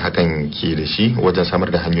tasiri da hakan ke da shi wajen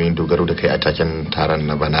samar da hanyoyin dogaro da kai a taken taron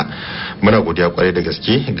na bana. Muna godiya kwarai da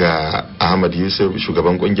gaske ga Ahmad Yusuf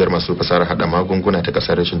shugaban kungiyar masu fasahar hada magunguna ta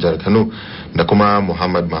kasar rashin jihar Kano da kuma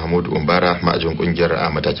Muhammad Mahmud Umbara ma'ajin kungiyar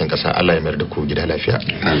a matakin kasa. Allah ya mayar da ku gida lafiya.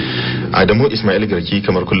 Adamu Ismail Garki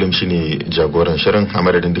kamar kullum shine jagoran shirin a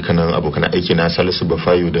madadin dukkanin abokan aiki na Salisu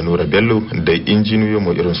Bafayu da Nura Bello da injiniyoyin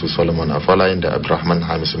mu irin su Solomon Afala da Abdulrahman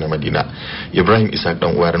Hamisu na Madina. Ibrahim Isa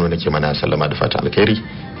dan uwa nake mana sallama da fata alkhairi.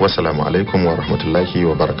 Wassalamu alaikum wa rahmatullahi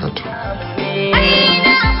wa barakatuh.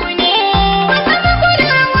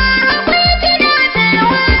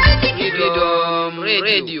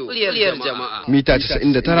 Mita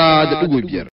 99.5